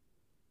me.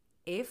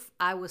 If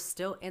I was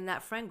still in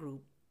that friend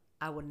group,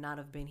 I would not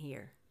have been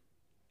here.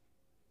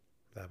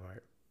 That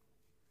part.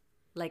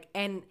 Like,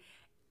 and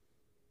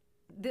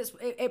this,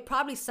 it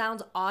probably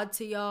sounds odd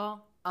to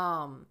y'all.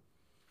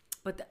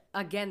 But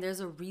again, there's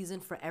a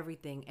reason for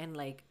everything. And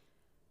like,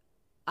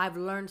 I've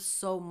learned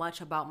so much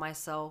about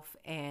myself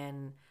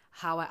and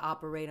how I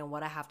operate and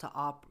what I have to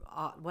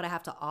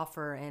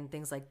offer and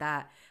things like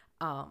that.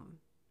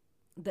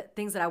 The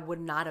things that I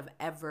would not have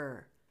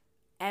ever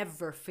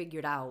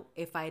figured out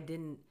if I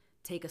didn't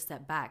take a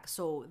step back.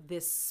 So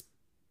this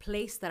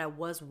place that I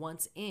was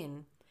once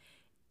in,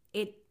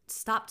 it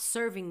stopped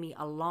serving me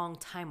a long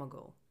time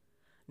ago.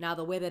 Now,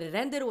 the way that it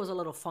ended was a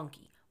little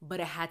funky, but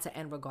it had to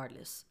end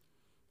regardless.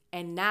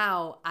 And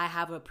now I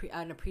have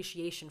an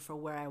appreciation for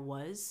where I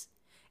was,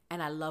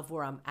 and I love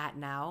where I'm at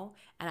now,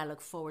 and I look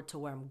forward to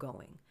where I'm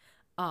going.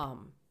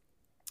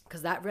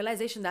 Because that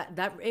realization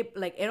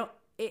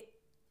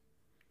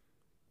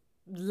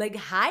it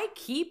high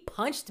key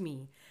punched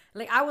me.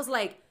 Like, I was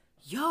like,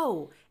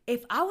 yo,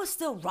 if I was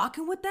still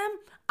rocking with them,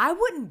 I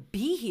wouldn't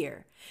be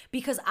here,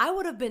 because I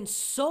would have been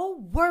so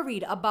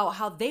worried about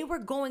how they were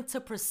going to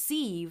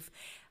perceive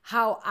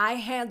how I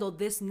handled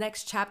this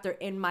next chapter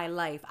in my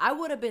life. I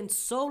would have been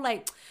so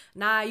like,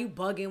 nah, you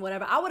bugging,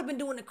 whatever. I would have been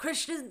doing the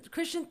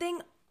Christian thing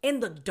in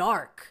the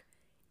dark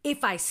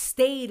if I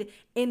stayed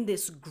in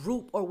this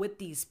group or with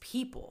these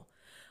people.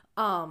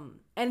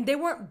 And they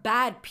weren't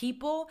bad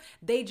people.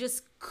 They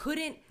just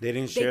couldn't. They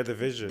didn't share the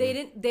vision.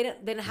 They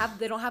don't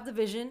have the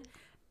vision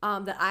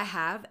that I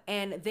have,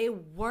 and they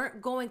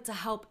weren't going to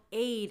help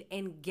aid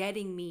in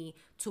getting me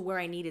to where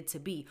I needed to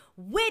be.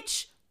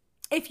 Which,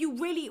 if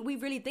we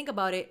really think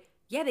about it,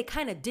 yeah, they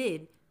kind of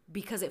did,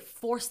 because it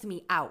forced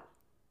me out.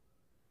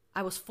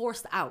 I was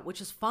forced out,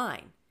 which is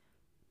fine,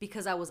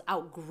 because I was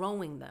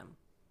outgrowing them.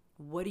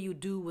 What do you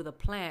do with a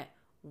plant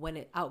when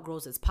it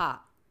outgrows its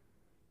pot?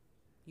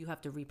 You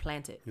have to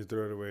replant it. You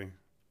throw it away.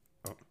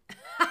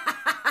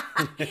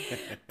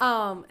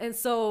 And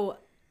so,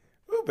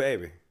 ooh,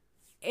 baby.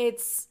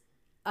 It's,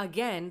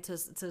 again, to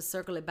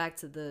circle it back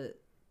to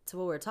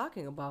what we're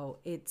talking about.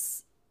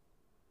 It's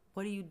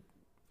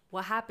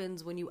what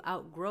happens when you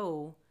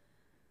outgrow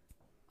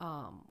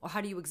or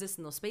how do you exist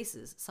in those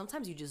spaces?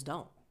 Sometimes you just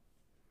don't.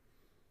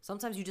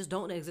 Sometimes you just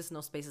don't exist in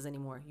those spaces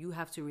anymore. You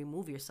have to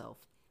remove yourself.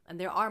 And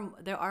there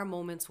are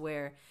moments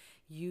where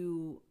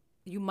you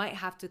might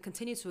have to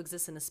continue to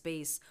exist in a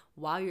space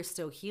while you're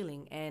still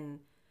healing. And,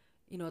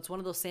 you know, it's one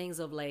of those sayings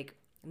of like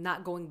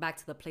not going back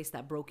to the place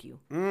that broke you.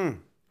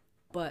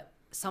 But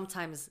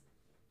sometimes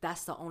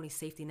that's the only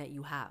safety net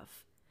you have.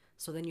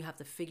 So then you have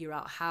to figure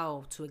out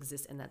how to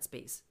exist in that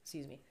space.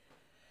 Excuse me.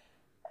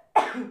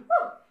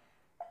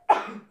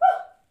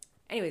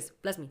 Anyways,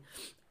 bless me.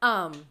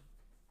 So,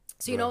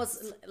 you know,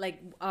 it's like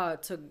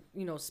to,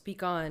 you know,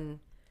 speak on,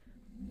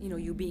 you know,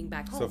 you being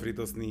back home.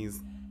 Sofrito sneeze.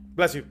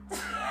 Bless you.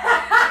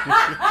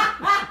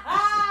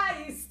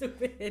 You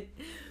stupid.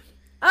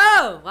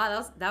 Oh,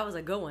 wow, that was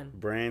a good one.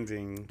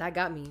 Branding. That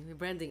got me.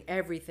 Branding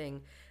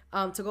everything.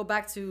 To go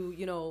back to,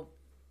 you know,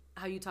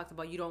 how you talked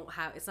about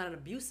it's not an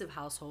abusive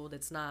household.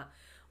 It's not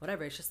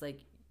whatever. It's just like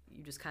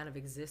you just kind of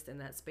exist in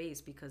that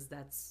space because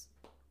that's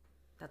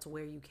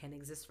where you can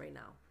exist right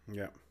now.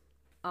 Yeah.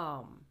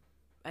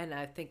 And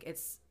I think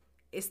it's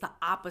the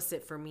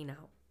opposite for me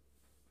now.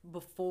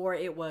 Before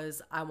it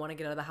was, I want to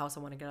get out of the house.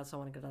 I want to get out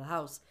of the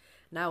house.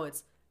 Now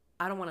it's,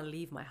 I don't want to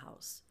leave my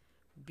house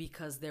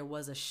because there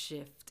was a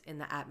shift in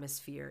the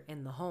atmosphere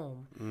in the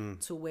home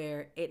to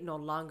where it no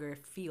longer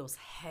feels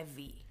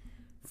heavy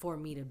for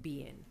me to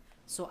be in.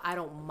 So I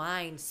don't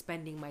mind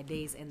spending my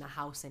days in the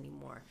house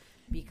anymore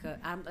because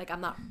I'm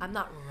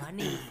not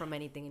running from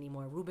anything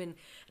anymore. Ruben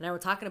and I were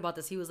talking about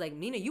this. He was like,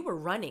 Nina, you were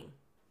running.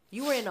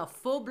 You were in a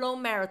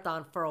full-blown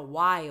marathon for a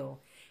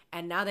while.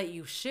 And now that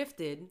you've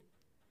shifted,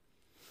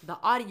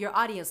 your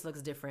audience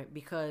looks different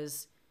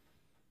because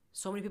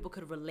so many people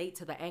could relate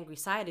to the angry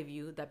side of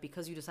you that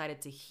because you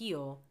decided to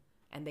heal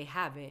and they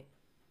haven't,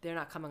 they're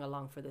not coming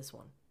along for this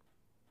one.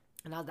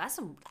 And now that's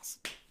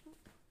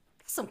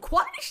some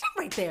quality shit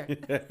right there. You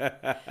know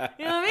what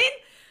I mean?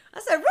 I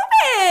said,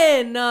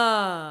 Ruben,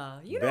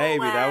 you know Baby,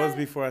 what? that was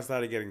before I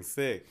started getting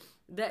sick.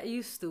 That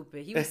you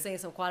stupid. He was saying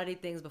some quality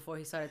things before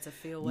he started to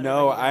feel whatever.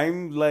 No,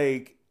 I'm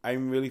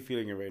really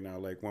feeling it right now.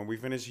 Like when we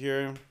finish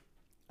here,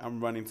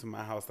 I'm running to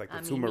my house like the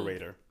Tomb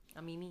Raider.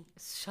 I mean me.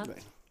 Shut up.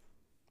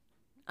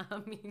 I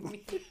mean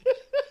me.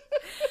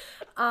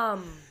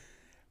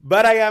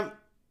 But I am.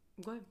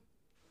 Go ahead.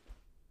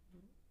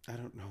 I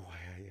don't know why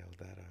I yelled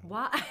that out.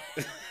 Why?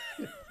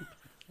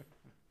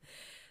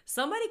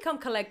 Somebody come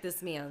collect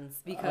this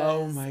man's because.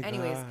 Oh my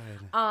anyways,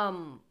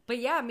 God. But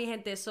yeah, mi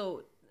gente.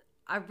 So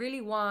I really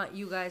want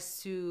you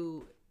guys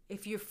to,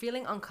 if you're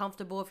feeling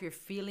uncomfortable, if you're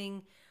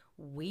feeling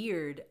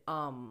weird,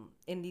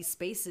 in these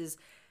spaces,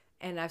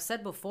 and I've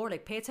said before,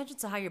 like pay attention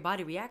to how your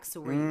body reacts to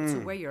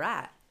where you're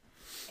at,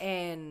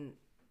 and.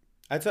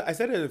 I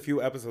said it a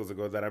few episodes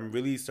ago that I'm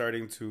really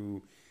starting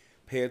to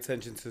pay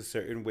attention to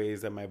certain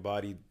ways that my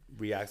body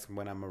reacts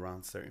when I'm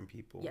around certain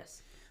people.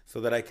 Yes.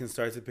 So that I can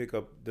start to pick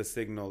up the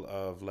signal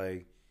of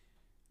like,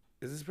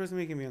 is this person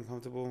making me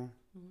uncomfortable?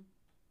 Mm-hmm.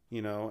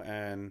 You know,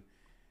 and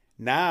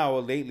now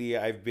lately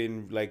I've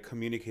been like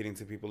communicating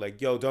to people like,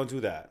 yo, don't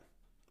do that.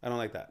 I don't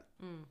like that.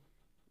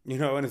 You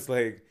know, and it's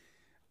like,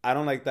 I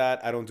don't like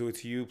that. I don't do it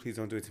to you. Please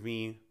don't do it to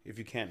me. If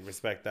you can't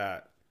respect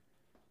that,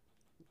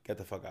 get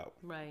the fuck out.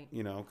 Right.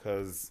 You know,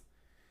 because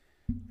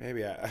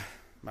maybe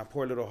my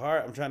poor little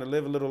heart, I'm trying to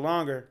live a little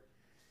longer.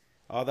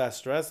 All that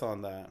stress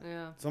on that.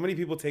 Yeah. So many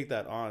people take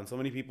that on. So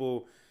many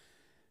people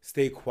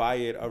stay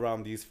quiet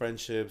around these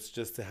friendships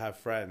just to have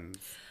friends.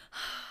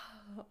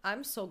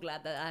 I'm so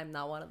glad that I'm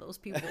not one of those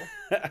people.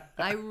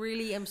 I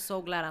really am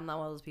so glad I'm not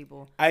one of those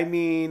people. I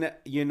mean,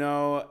 you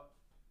know,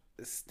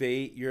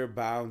 state your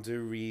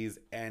boundaries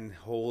and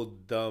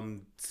hold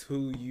them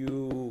to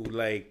you.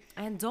 Like,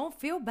 and don't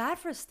feel bad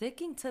for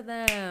sticking to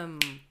them.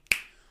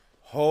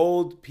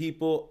 Hold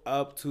people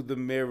up to the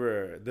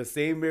mirror. The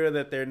same mirror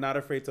that they're not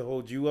afraid to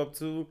hold you up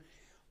to,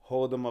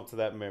 hold them up to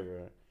that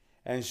mirror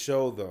and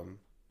show them.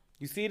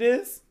 You see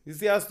this? You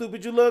see how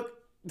stupid you look?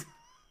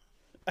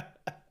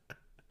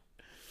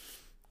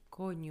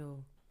 Coño.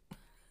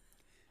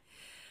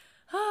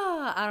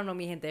 I don't know,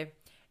 mi gente.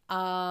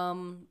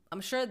 I'm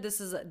sure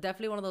this is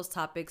definitely one of those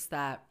topics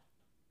that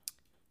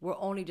we're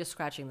only just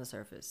scratching the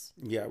surface.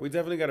 Yeah, we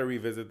definitely got to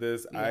revisit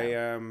this. Yeah. I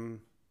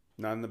am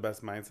not in the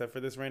best mindset for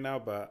this right now,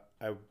 but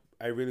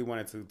I really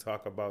wanted to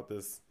talk about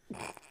this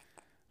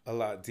a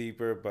lot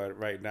deeper. But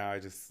right now,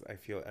 I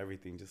feel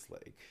everything just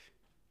like,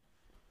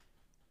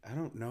 I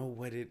don't know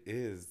what it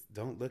is.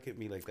 Don't look at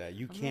me like that.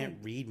 You can't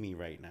read me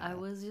right now. I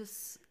was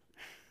just...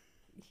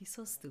 He's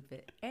so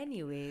stupid.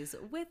 Anyways,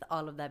 with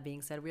all of that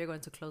being said, we are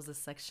going to close this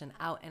section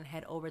out and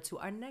head over to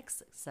our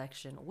next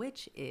section,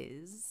 which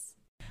is...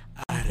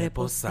 A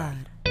reposar.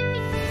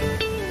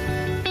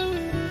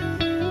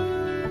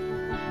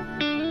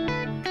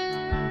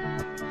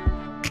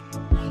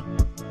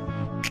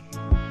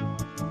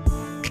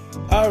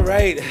 All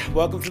right,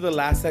 welcome to the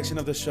last section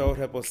of the show,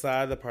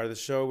 Reposar, the part of the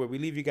show where we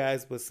leave you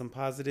guys with some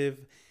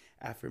positive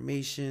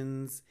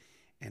affirmations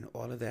and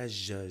all of that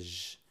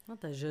zhuzh.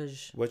 Not the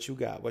zhuzh. What you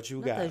got? What you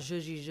Not got? the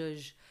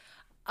zhuzhy.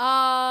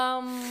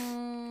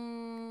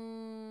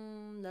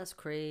 That's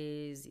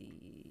crazy.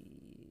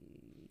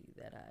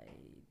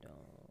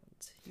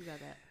 You got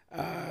that.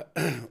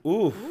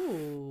 Ooh.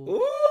 Ooh.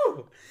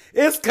 Ooh.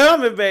 It's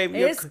coming, baby.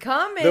 It's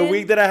coming. The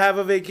week that I have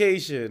a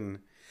vacation.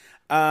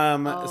 So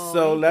ain't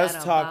let's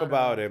that talk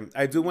about about it.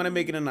 I do want to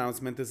make an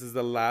announcement. This is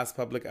the last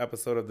public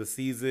episode of the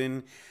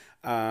season.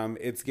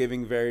 It's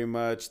giving very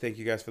much. Thank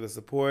you guys for the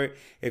support.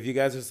 If you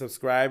guys are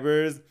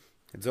subscribers,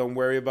 don't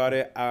worry about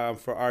it.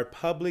 For our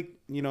public,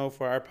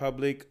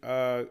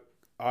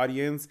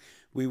 audience,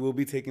 we will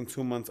be taking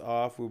 2 months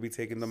off. We'll be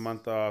taking the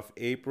month off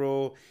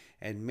April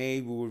and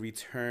May. We will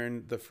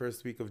return the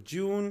first week of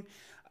June.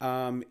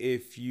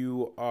 If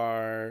you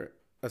are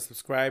a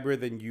subscriber,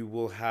 then you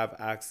will have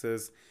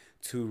access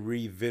to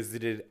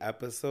revisited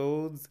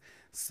episodes.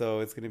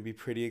 So it's going to be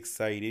pretty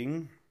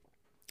exciting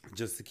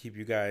just to keep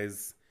you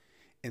guys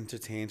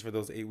entertained for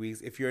those 8 weeks.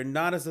 If you're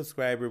not a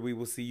subscriber, we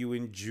will see you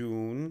in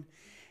June,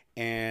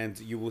 and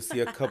you will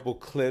see a couple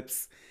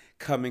clips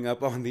coming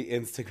up on the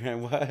Instagram.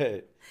 What?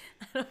 I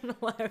don't know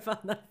why I found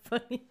that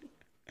funny.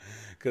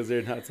 Because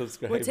they're not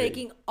subscribing. We're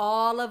taking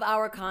all of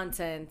our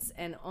content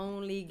and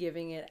only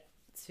giving it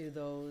to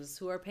those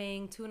who are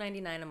paying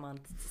 $2.99 a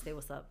month to stay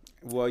what's up.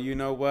 Well, you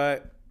know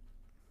what?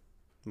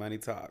 Money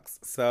talks.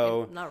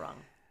 So not wrong.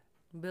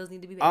 Bills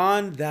need to be paid.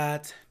 On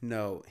that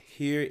note,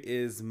 here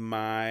is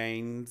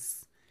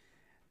mine's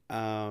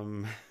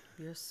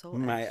You're so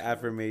my extra.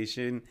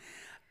 affirmation.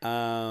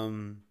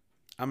 I'm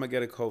gonna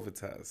get a COVID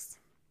test.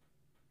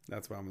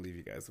 That's what I'm gonna leave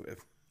you guys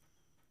with.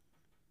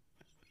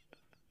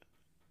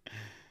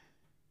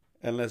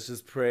 And let's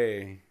just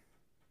pray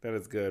that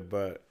it's good.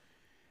 But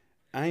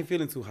I ain't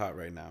feeling too hot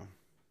right now.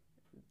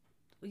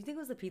 You think it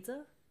was the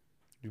pizza?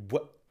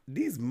 What?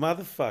 These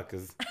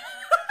motherfuckers.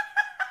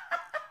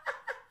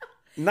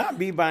 Not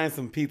me buying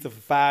some pizza for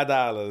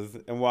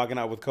 $5 and walking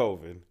out with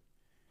COVID.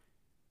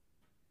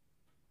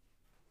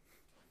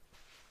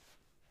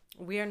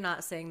 We are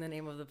not saying the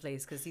name of the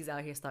place because he's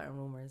out here starting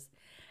rumors.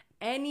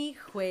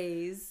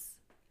 Anyways.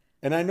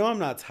 And I know I'm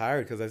not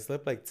tired because I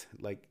slept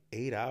like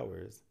 8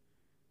 hours.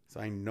 So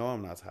I know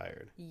I'm not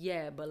tired.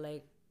 Yeah, but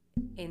like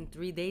in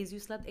 3 days you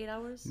slept 8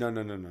 hours? No.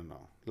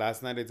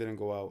 Last night I didn't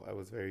go out. I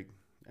was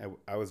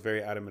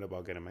very adamant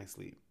about getting my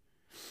sleep.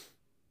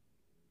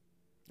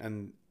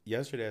 And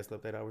yesterday I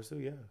slept 8 hours too,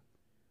 yeah.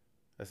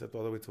 I slept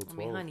all the way till 12.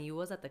 I mean, honey, you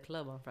was at the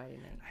club on Friday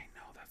night. I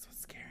know, that's what's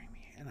scaring me.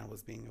 And I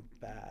was being a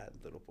bad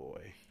little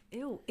boy.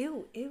 Ew.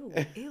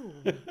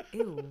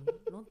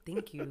 No,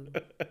 thank you.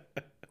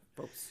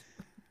 Gross.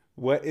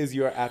 What is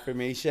your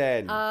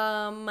affirmation?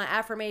 My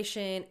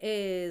affirmation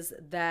is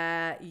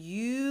that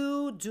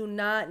you do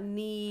not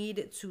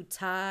need to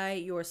tie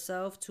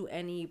yourself to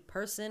any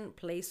person,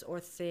 place, or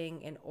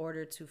thing in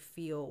order to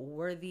feel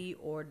worthy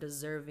or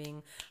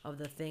deserving of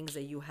the things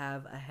that you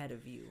have ahead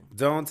of you.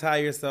 Don't tie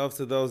yourself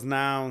to those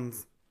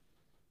nouns.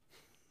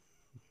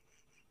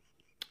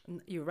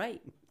 You're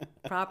right.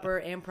 Proper,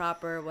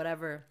 improper,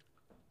 whatever.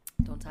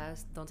 Don't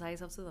tie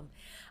yourself to them.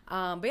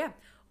 But yeah,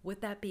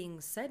 with that being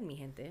said, mi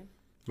gente.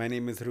 My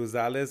name is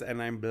Rosales,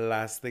 and I'm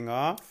blasting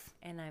off.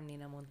 And I'm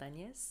Nina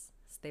Montañez.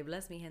 Stay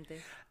blessed, mi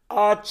gente.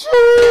 Achoo!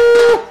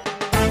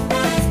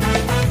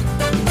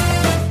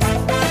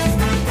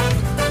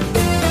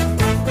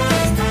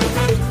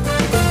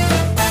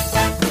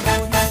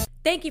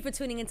 Thank you for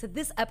tuning into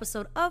this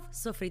episode of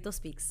Sofrito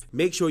Speaks.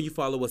 Make sure you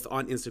follow us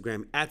on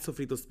Instagram at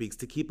Sofrito Speaks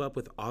to keep up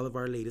with all of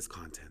our latest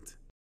content.